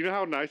 do you know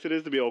how nice it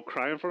is to be able to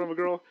cry in front of a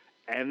girl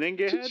and then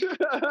get head?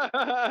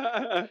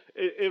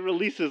 it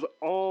releases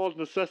all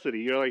necessity.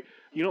 You're like,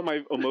 you know,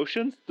 my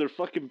emotions, they're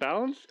fucking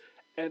balanced,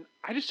 and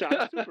I just shot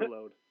a super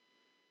load.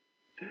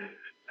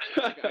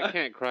 I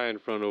can't cry in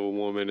front of a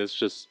woman. It's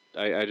just,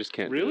 I just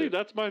can't. Really?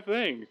 That's my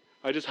thing.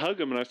 I just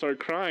hug him and I start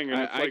crying,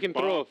 and it's like I can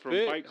throw a fit. From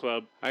Fight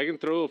Club. I can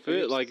throw a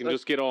fit, and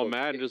just get all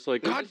mad and just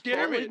like, God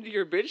damn it! Into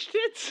your bitch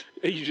tits?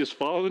 And you just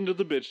fall into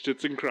the bitch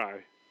tits and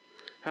cry.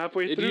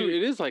 Halfway through.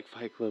 It is like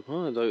Fight Club,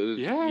 huh?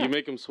 Yeah. You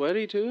make them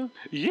sweaty too?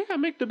 Yeah, I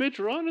make the bitch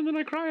run and then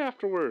I cry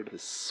afterward. The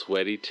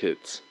sweaty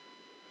tits.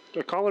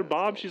 I call her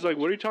Bob. She's like,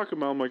 "What are you talking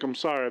about?" I'm like, "I'm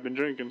sorry, I've been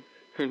drinking."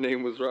 Her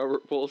name was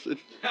Robert Paulson.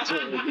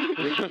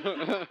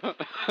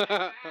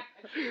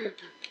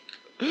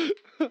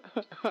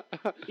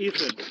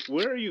 Ethan,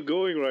 where are you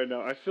going right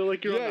now? I feel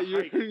like you're on a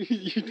hike. You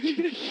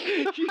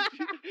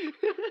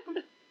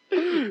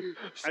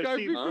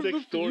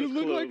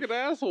look like an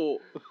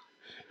asshole.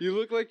 You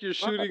look like you're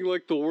shooting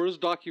like the worst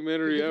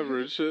documentary ever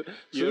and shit.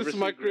 So this is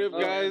my crib,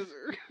 guys.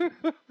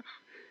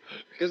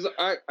 Because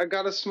I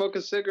gotta smoke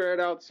a cigarette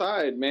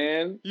outside,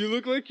 man. You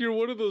look like you're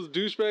one of those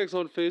douchebags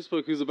on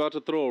Facebook who's about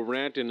to throw a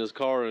rant in his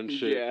car and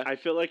shit. Yeah. I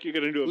feel like you're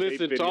gonna do a Listen,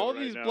 video to all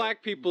right these now.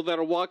 black people that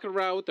are walking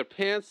around with their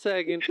pants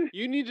sagging,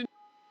 you need to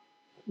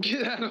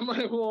get out of my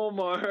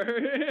Walmart.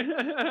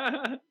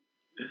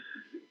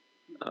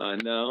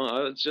 No, I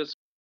was just.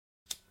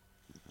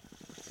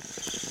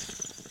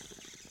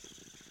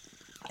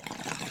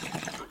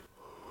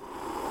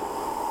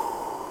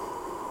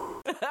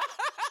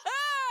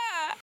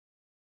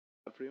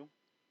 For you?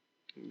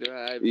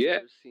 I've Yeah.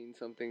 never seen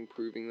something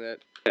proving that.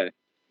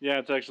 Yeah,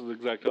 it's actually the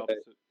exact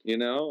opposite. You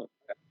know,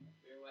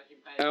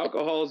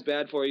 alcohol is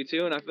bad for you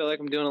too, and I feel like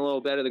I'm doing a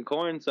little better than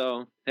corn.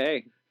 So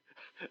hey,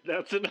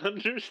 That's an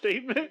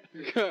understatement.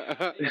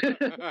 The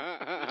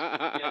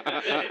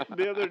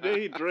other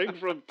day, he drank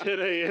from 10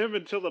 a.m.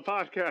 until the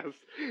podcast.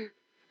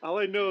 All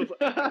I know is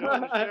I don't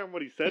understand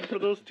what he said for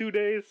those 2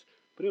 days,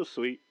 but it was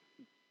sweet.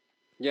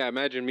 Yeah,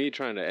 imagine me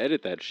trying to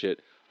edit that shit.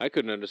 I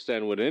couldn't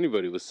understand what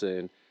anybody was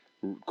saying.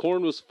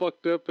 Corn was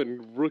fucked up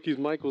and Rookie's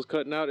mic was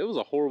cutting out. It was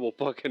a horrible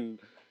fucking...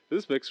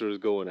 This mixer is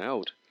going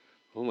out.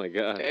 Oh my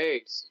god.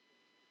 Hey,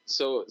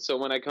 so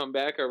when I come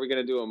back, are we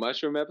gonna do a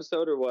mushroom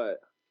episode or what?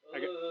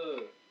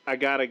 I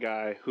got a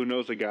guy who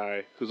knows a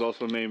guy who's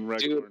also named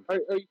Rex. Dude, are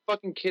you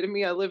fucking kidding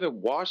me? I live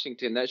in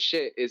Washington. That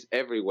shit is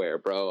everywhere,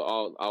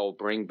 bro. I'll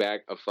bring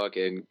back a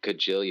fucking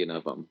cajillion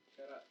of them.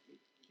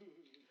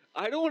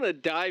 I don't want to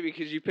die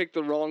because you picked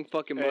the wrong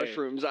fucking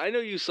mushrooms. I know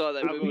you saw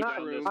that movie.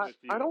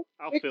 I don't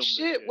pick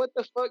shit. What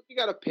the fuck? You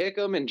gotta pick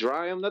them and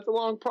dry them. That's a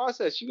long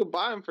process. You can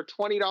buy them for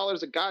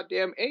 $20 a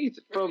goddamn eighth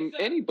from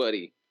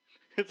anybody.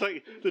 It's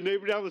like the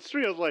neighbor down the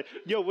street. I was like,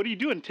 "Yo, what are you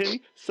doing,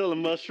 Timmy?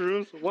 Selling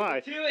mushrooms?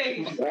 Why?"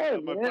 Yeah,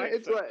 man,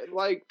 it's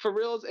like for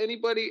reals.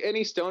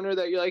 Any stoner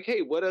that you're like,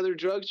 hey, what other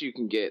drugs you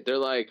can get? They're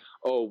like,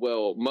 oh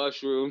well,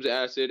 mushrooms,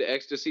 acid,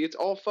 ecstasy. It's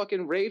all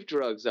fucking rave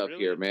drugs up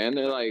here, man.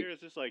 They're like,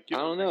 I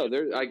don't know.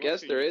 I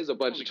guess there is a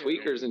bunch of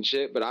tweakers and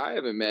shit, but I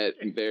haven't met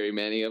very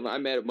many of them. I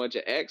met a bunch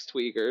of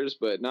ex-tweakers,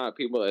 but not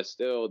people that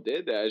still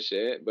did that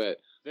shit. But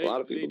a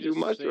lot of people do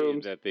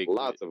mushrooms.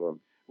 Lots of them.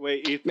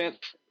 Wait, Ethan, man,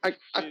 I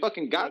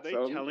fucking got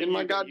some in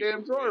my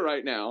goddamn drawer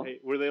right now. Hey,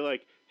 were they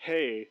like,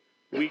 "Hey,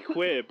 we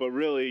quit," but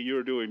really you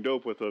were doing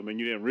dope with them, and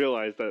you didn't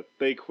realize that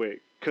they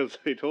quit because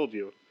they told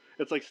you?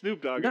 It's like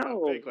Snoop Dogg.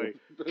 No, I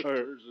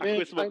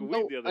quit smoking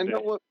weed the other day. I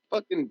know what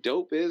fucking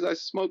dope is. I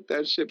smoked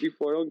that shit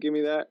before. Don't give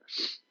me that.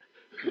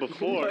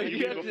 Before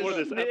you mean before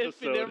this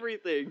episode? And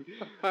everything.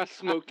 I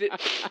smoked it.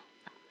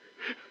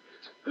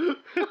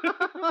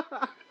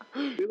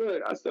 See,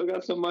 look, I still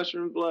got some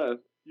mushrooms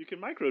left. You can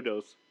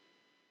microdose.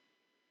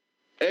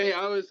 Hey,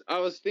 I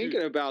was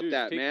thinking about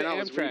that, man. I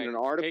was reading an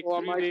article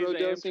on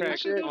microdosing and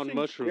shit. On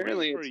mushrooms.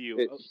 Apparently,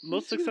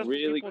 Most it's successful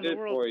really people in good the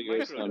world for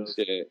you or some microdose.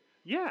 shit.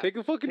 Yeah, Take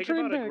a fucking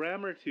train about back. a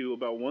gram or two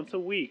about once a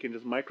week and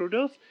just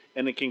microdose,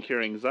 and it can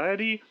cure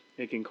anxiety.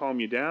 It can calm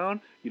you down.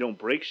 You don't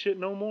break shit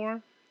no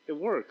more. It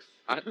works.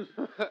 I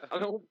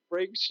don't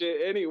break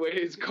shit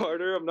anyways,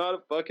 Carter. I'm not a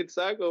fucking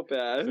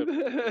psychopath.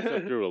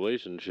 Except your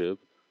relationship.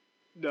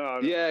 No.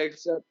 Yeah,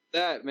 except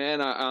that,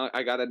 man.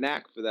 I got a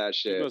knack for that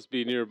He shit. must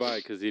be nearby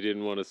because he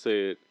didn't want to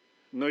say it.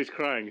 No, he's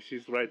crying.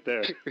 She's right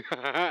there.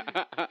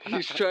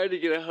 He's trying to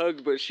get a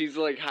hug, but she's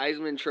like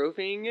Heisman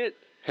trophying it.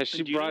 Has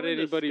she Do you brought know in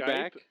the anybody Skype-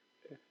 back?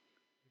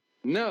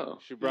 No.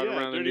 She brought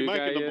around the Dirty new Mike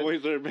guy and the yet?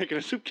 boys are making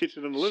a soup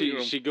kitchen in the living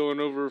room. She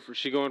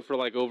going for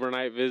like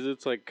overnight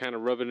visits, like kind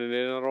of rubbing it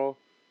in at all?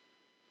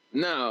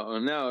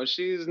 No,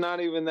 she's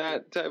not even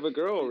that type of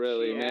girl,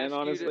 really, She man. asked you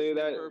Honestly, to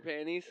that flip her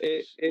panties.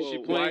 She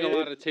playing a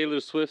lot of Taylor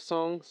Swift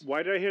songs?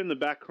 Why did I hear in the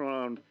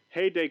background,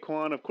 "Hey,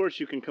 Daquan, of course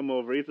you can come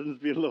over. Ethan's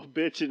being a little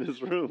bitch in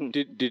his room."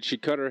 Did she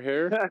cut her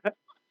hair?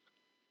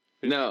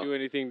 Did No. she do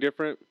anything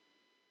different?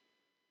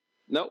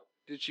 Nope.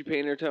 Did she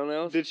paint her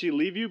toenails? Did she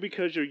leave you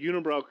because your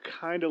unibrow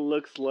kind of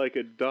looks like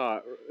a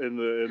dot in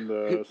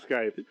the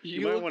Skype?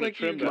 You might look want to like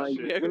trim you that got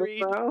shit.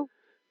 married.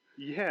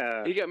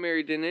 Yeah. He got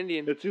married to an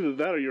Indian. It's either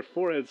that or your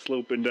forehead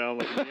sloping down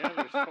like a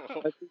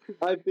Neanderthal.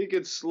 I think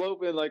it's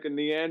sloping like a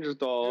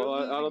Neanderthal.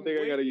 I don't think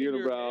I got a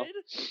unibrow.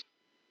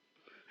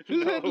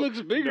 His head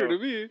looks bigger to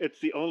me. It's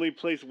the only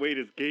place weight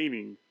is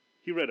gaining.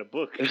 He read a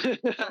book.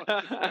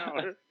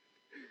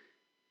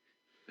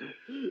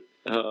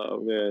 Oh,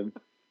 man.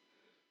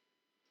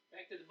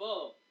 Back to the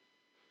bowl.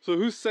 So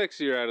who's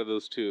sexier out of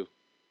those two?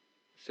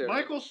 Sarah.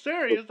 Michael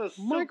Cera is a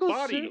silk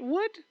body.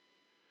 What?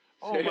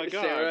 Oh my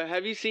god. Sarah,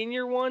 have you seen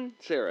your one,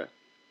 Sarah?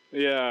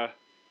 Yeah.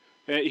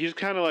 He's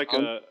kind of like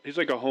he's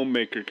like a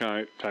homemaker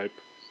kind type.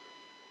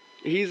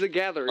 He's a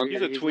gatherer.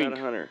 He's a twink. Not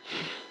a hunter.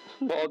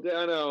 Paul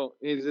Dano,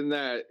 he's in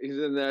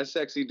that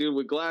sexy dude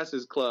with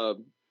glasses club.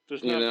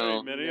 There's You not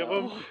know. very many of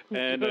them.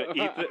 And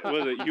Ethan,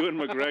 was it Ewan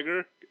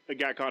McGregor?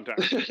 Got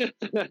contact.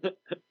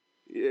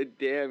 Yeah,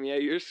 damn, yeah,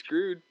 you're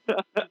screwed.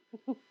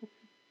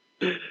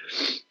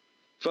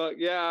 Fuck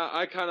yeah,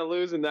 I kind of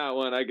lose in that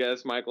one. I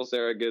guess Michael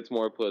Cera gets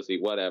more pussy.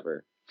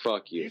 Whatever.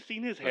 Fuck you. You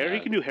seen his hair? He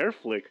can do hair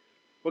flick.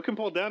 What can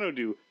Paul Dano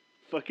do?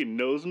 Fucking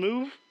nose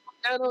move?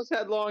 Dano's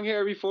had long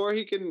hair before.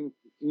 He can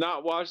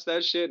not wash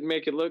that shit and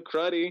make it look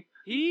cruddy.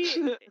 He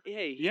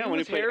when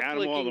was he played hair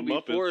Animal on the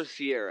flicking before Muppets.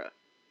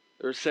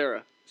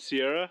 Sarah.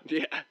 Sierra?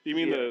 Yeah. You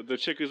mean the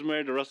chick who's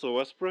married to Russell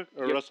Westbrook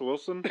or Russell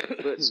Wilson?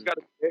 But she's got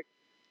a dick.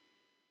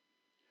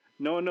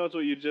 No one knows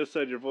what you just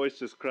said. Your voice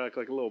just cracked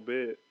like a little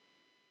bit.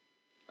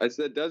 I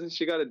said, doesn't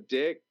she got a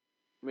dick?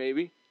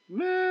 Maybe.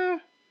 Nah.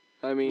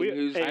 I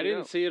mean, I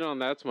didn't see it on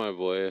That's My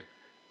Boy.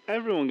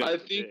 Everyone got I a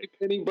think dick.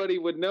 if anybody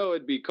would know,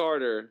 it'd be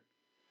Carter.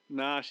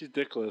 Nah, she's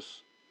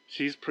dickless.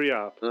 She's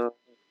pre-op.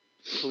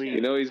 Clean.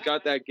 You know, he's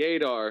got that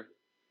gaydar.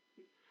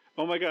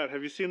 Oh my god,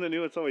 have you seen the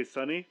new It's Always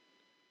Sunny?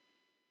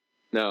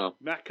 No.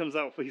 Matt comes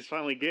out, he's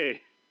finally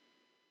gay.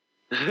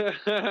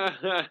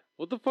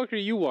 What the fuck are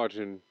you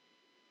watching?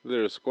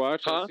 There,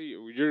 Squatch? Huh? I see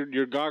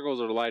your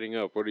goggles are lighting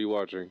up. What are you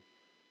watching?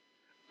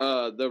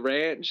 The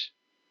Ranch.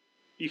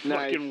 You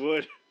fucking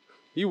would.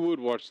 You would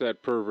watch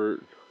that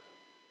pervert.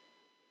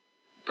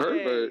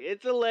 Pervert? Hey,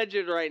 it's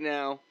alleged right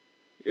now.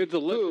 It's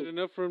alleged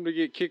enough for him to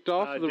get kicked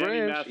off of the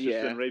Danny ranch.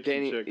 Masterson raped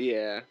some chicks.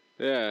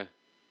 Yeah.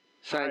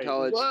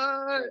 Scientology.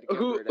 What?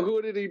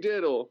 Who did he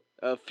diddle?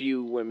 A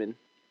few women.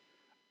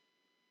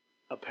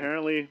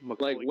 Apparently,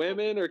 like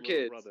women or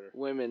kids?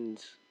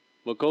 Women's.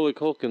 Macaulay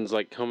Culkin's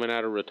like coming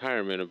out of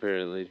retirement.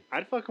 Apparently,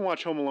 I'd fucking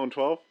watch Home Alone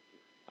 12.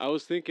 I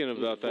was thinking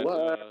about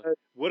that.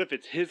 What if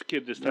it's his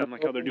kid this time?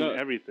 Like how they're doing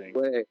everything.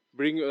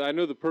 I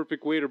know the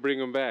perfect way to bring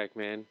him back,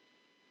 man.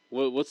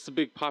 What's the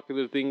big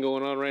popular thing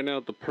going on right now?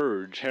 The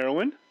Purge.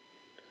 Heroin?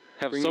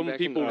 Have Bring some him back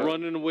people in-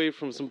 running away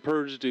from some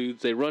Purge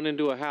dudes. They run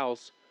into a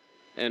house,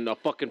 and a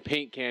fucking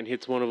paint can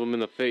hits one of them in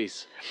the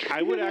face.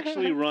 I would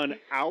actually run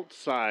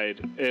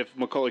outside if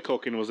Macaulay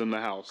Culkin was in the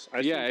house.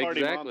 I Yeah, see Party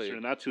exactly. Monster,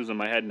 and that's who's in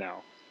my head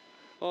now.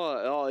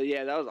 Oh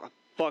yeah, that was a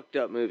fucked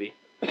up movie.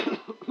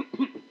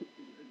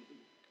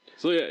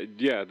 So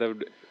yeah,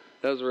 that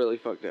was really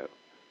fucked up.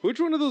 Which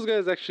one of those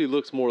guys actually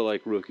looks more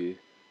like Rookie?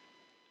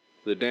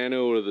 The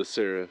Dano or the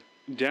Sarah?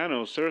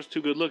 Dano. Sarah's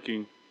too good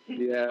looking.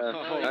 Yeah,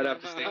 I'd have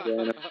to say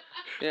Dano.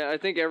 Yeah, I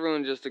think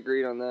everyone just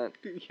agreed on that.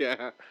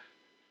 Yeah.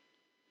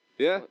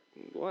 Yeah?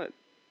 What?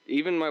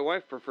 Even my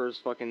wife prefers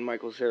fucking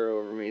Michael Cera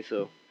over me,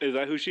 so. Is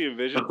that who she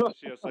envisions when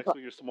she has sex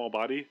with your small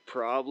body?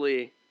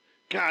 Probably.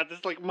 God, this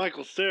is like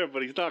Michael Cera,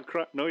 but he's not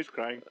crying. No, he's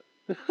crying.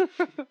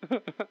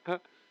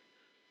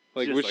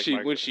 Like Just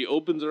when she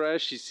opens her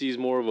eyes, she sees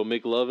more of a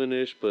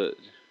McLovin-ish, but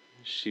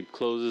she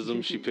closes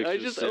them, she pictures I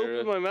just Sarah.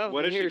 opened my mouth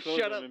What and if she here,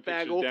 closes shut them up, and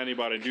pictures Bagel. Danny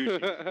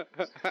Bonaducci?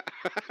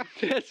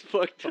 That's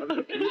fucked up.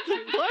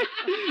 What?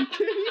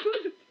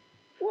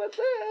 What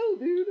the hell,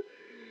 dude?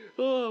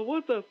 Oh,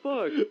 what the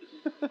fuck?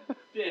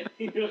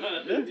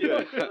 That's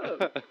fucked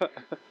up.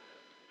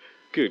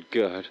 Good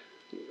God.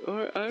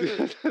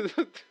 I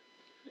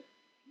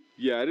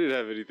Yeah, I didn't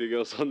have anything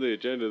else on the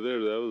agenda there.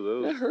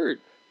 That hurt.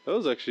 That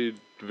was actually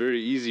a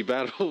very easy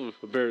battle,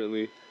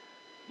 apparently.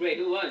 Wait,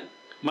 who won?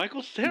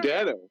 Michael Cera.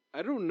 Dano.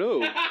 I don't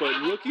know,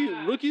 but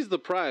Rookie's the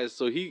prize,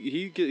 so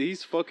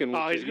he's fucking.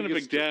 Oh, he's gonna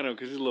pick Dano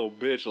because he's a little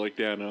bitch like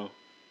Dano.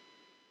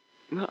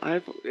 No,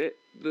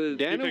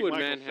 Dano would Michael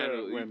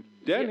manhandle. Cera win.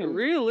 Dano.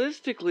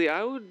 Realistically,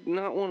 I would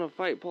not want to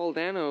fight Paul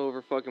Dano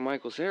over fucking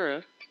Michael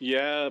Cera.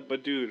 Yeah,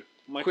 but dude,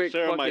 Michael Quick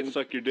Cera might fucking-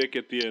 suck your dick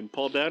at the end.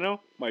 Paul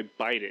Dano might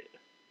bite it.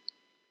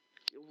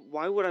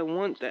 Why would I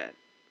want that?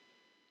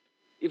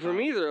 From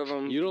either of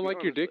them. You don't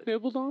like your dick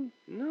nibbled on?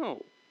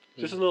 No.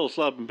 Just a little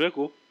slap and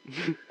pickle.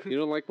 You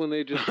don't like when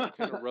they just kind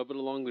of rub it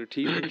along their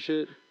teeth and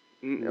shit?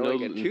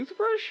 Like a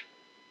toothbrush?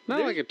 Not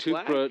They're like a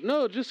black. toothbrush.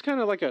 No, just kind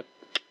of like a.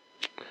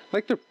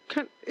 Like they're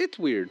kind. It's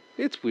weird.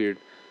 It's weird.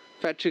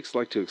 Fat chicks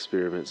like to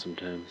experiment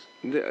sometimes.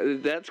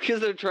 That's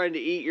because they're trying to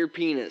eat your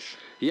penis.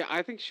 Yeah,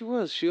 I think she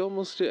was. She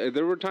almost did.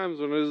 There were times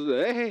when it was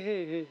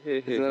hey.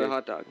 It's not a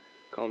hot dog.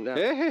 Calm down.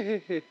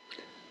 Hey.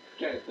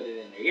 Try to put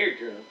it in their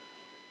eardrum.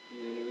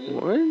 You know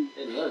what I mean? What?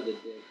 They love the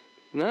dick.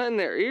 Not in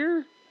their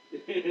ear?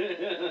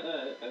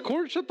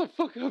 Corn, shut the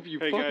fuck up, you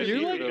Hey, fucking guys, You're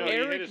you like know, he hit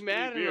Eric his 3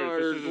 Madden beers. This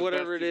or is as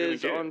whatever it best he's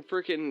is gonna on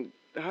frickin'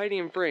 Heidi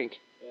and Frank.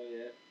 Oh,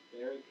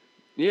 yeah. Eric?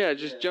 Yeah,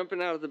 just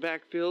jumping out of the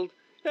backfield.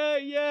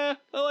 Hey, yeah,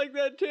 I like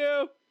that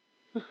too.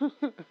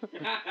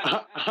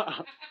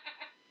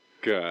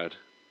 God.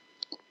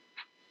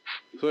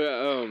 So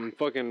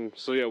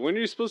yeah, when are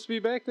you supposed to be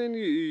back then?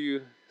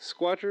 You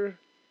squatcher?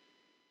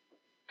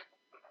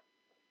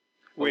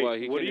 Wait, wow,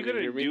 he what are can't you even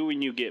gonna hear me? do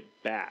when you get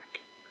back?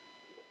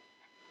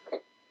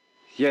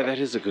 Yeah, that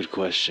is a good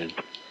question.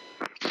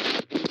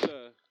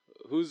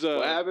 Who's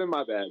What happened?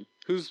 My bad.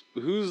 Who's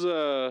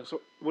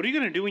So, what are you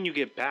gonna do when you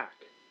get back?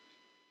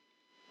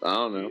 I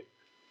don't know.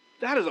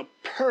 That is a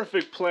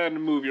perfect plan to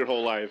move your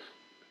whole life.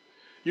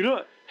 You know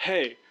what?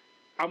 Hey,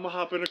 I'm gonna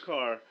hop in a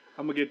car.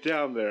 I'm gonna get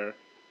down there,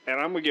 and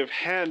I'm gonna give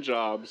hand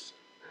jobs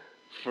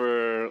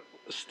for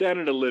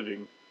standard of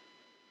living.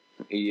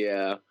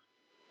 Yeah.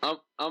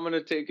 I'm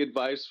gonna take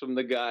advice from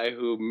the guy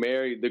who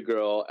married the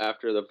girl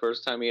after the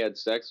first time he had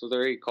sex with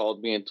her. He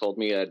called me and told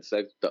me he had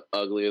sex with the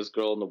ugliest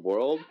girl in the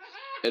world.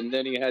 And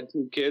then he had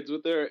 2 kids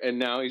with her, and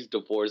now he's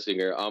divorcing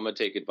her. I'm gonna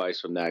take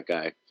advice from that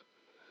guy.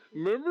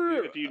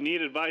 Remember? If you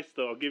need advice,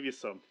 though, I'll give you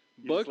some.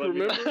 Buck,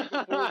 remember before we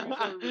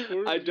started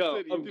recording? I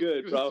don't. I'm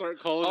good, bro. Start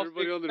calling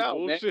everybody on their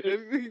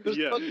bullshit. There's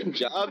fucking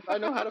jobs. I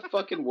know how to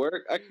fucking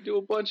work. I can do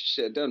a bunch of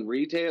shit. I've done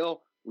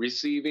retail,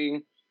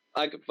 receiving.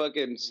 I could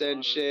fucking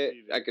send shit.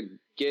 I could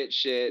get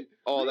shit.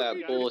 All that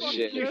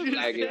bullshit.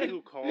 I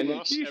can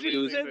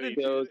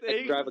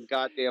drive a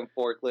goddamn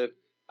forklift.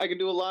 I can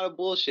do a lot of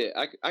bullshit.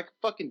 I can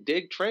fucking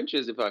dig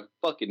trenches if I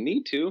fucking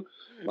need to.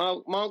 My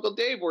Uncle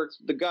Dave works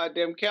with the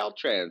goddamn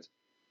Caltrans.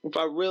 If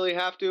I really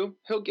have to,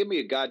 he'll give me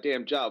a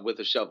goddamn job with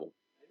a shovel.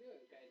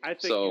 I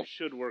think you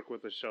should work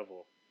with a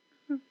shovel.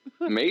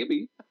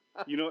 Maybe.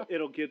 You know,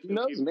 it'll get... Who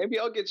knows? Maybe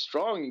I'll get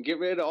strong and get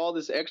rid of all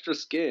this extra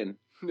skin.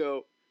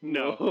 No.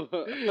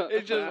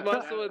 It's just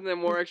muscle and then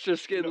more extra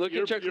skin. Look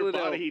at Chuck Your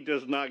Liddell. body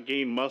does not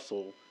gain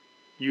muscle.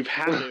 You've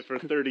had it for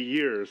 30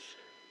 years.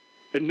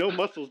 And no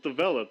muscles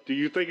developed. Do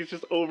you think it's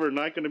just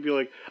overnight going to be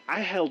like,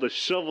 I held a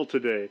shovel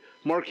today.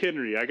 Mark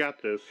Henry, I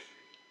got this.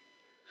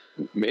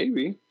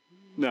 Maybe.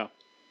 No.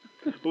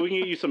 But we can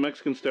get you some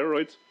Mexican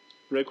steroids.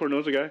 Red Cord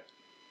knows a guy.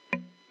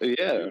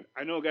 Yeah.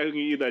 I know a guy who can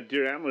get you that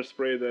deer antler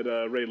spray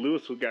that Ray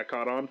Lewis got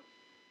caught on.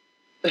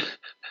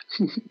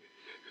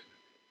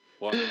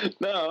 Wow.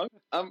 No,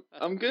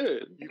 I'm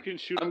good. You can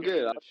shoot. I'm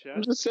good.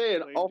 I'm just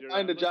saying, I'll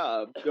find a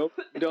job.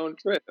 Don't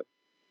trip.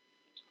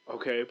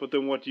 Okay, but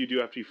then what do you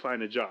do after you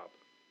find a job?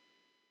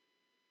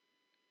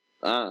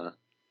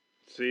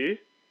 See?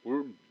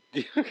 Are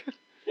you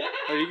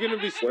going to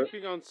be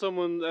sleeping on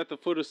someone at the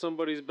foot of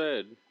somebody's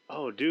bed?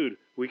 Oh, dude,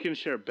 we can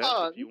share beds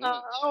if you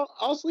want.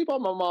 I'll sleep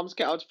on my mom's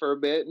couch for a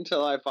bit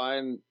until I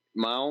find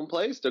my own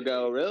place to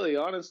go. Really,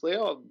 honestly,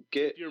 I'll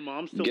get. If your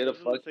mom still get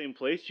lives a in the same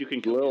place, you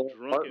can come little get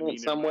drunk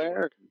apartment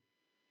somewhere.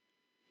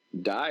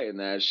 Die in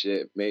that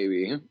shit,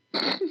 maybe.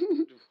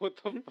 What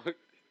the fuck?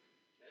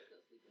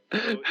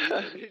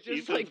 It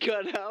just like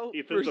cut out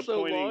Ethan's for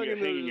so long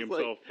and hanging then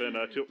himself like, in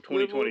live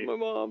 2020. with my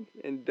mom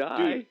and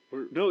die.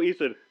 Dude, no,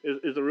 Ethan,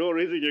 is the real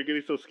reason you're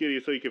getting so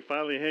skinny so you can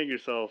finally hang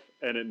yourself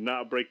and it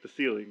not break the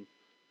ceiling.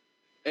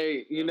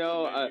 Hey, you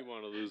know, you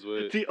want to lose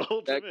weight. It's the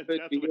ultimate.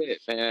 That could be it,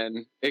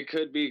 man. It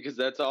could be because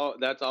that's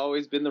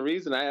always been the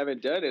reason I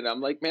haven't done it. I'm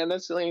like, man,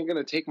 that ceiling ain't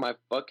gonna take my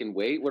fucking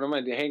weight. What am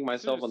I to hang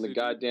myself on the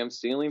goddamn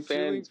ceiling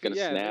fan? It's gonna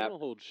snap. They don't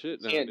hold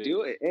shit nowadays. Can't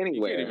do it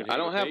anywhere. I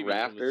don't have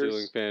rafters.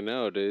 Ceiling fan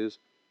nowadays.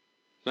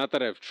 Not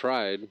that I've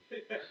tried.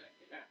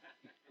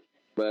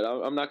 But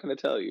I'm not gonna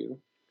tell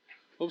you.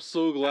 I'm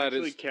so glad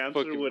Actually, it's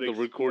cancer fucking would the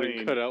recording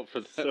explain cut out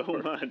for that so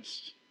part.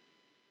 much.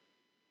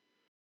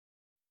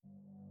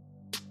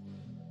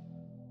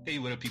 Hey,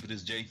 what up, people?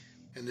 This is Jay.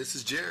 And this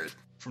is Jared.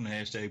 From the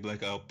Hashtag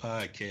Blackout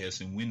Podcast.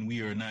 And when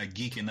we are not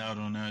geeking out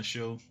on our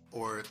show,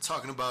 or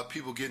talking about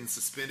people getting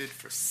suspended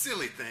for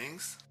silly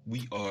things,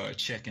 we are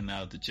checking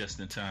out the Just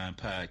in Time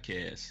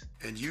Podcast.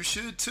 And you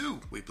should too.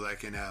 We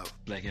blacking out.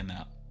 Blacking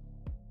out.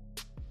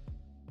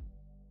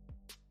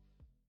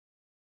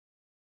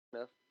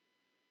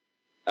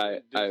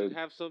 I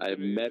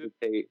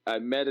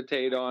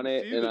meditate on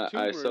it, and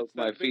I soak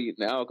my feet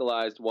in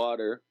alkalized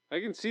water. I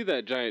can see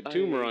that giant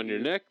tumor on your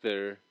neck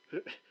there.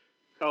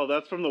 Oh,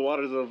 that's from the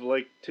waters of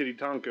Lake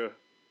Titicaca.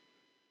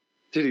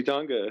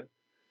 Titicaca.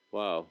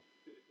 Wow.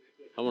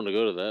 I want to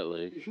go to that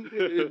lake.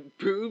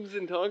 Boobs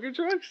and Tonka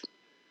trucks?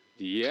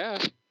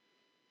 Yeah.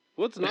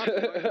 What's not to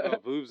like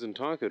about boobs and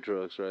Tonka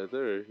trucks right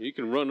there? You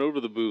can run over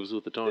the boobs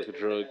with the Tonka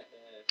truck.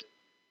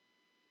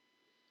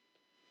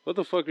 What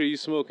the fuck are you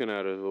smoking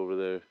out of over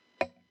there?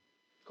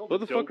 What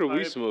the fuck are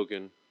we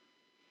smoking?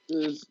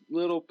 This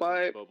little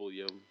pipe. Bubble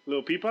yum.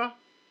 Little peepaw?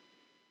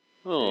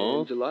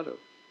 Oh. Gelato.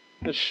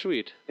 That's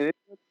sweet. You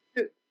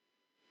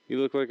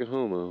look like a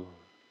homo.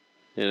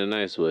 In a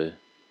nice way.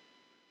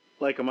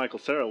 Like a Michael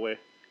Cera way.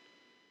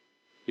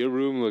 Your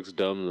room looks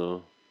dumb,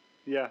 though.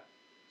 Yeah.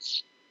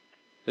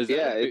 Is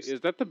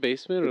that the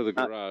basement or the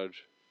garage?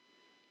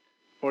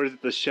 Or is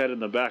it the shed in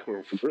the back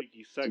where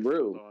freaky sex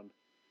goes on?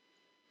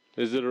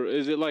 Is it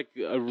like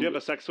a... Do you have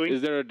a sex swing?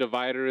 Is there a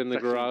divider in the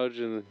garage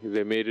and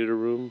they made it a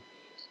room?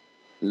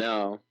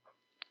 No.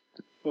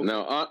 Okay.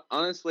 No,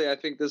 honestly, I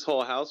think this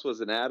whole house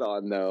was an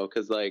add-on, though,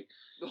 because, like,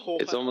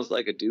 it's almost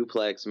like a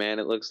duplex, man.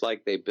 It looks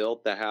like they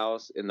built the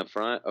house in the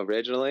front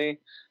originally,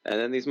 and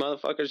then these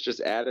motherfuckers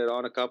just added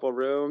on a couple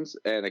rooms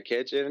and a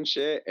kitchen and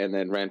shit, and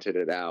then rented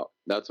it out.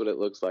 That's what it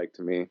looks like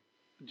to me.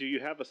 Do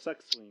you have a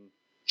sex swing?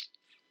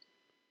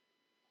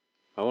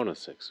 I want a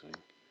sex swing.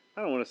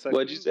 I don't want a sex swing.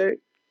 What'd you say?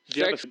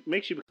 Sex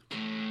makes you...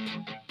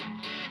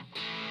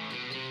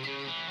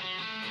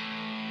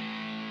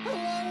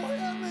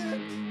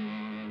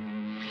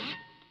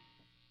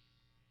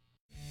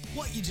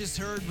 What you just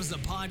heard was a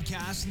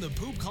podcast in the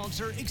Poop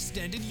Culture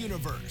Extended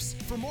Universe.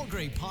 For more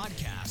great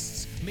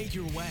podcasts, make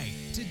your way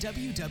to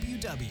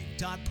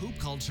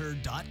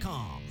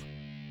www.poopculture.com.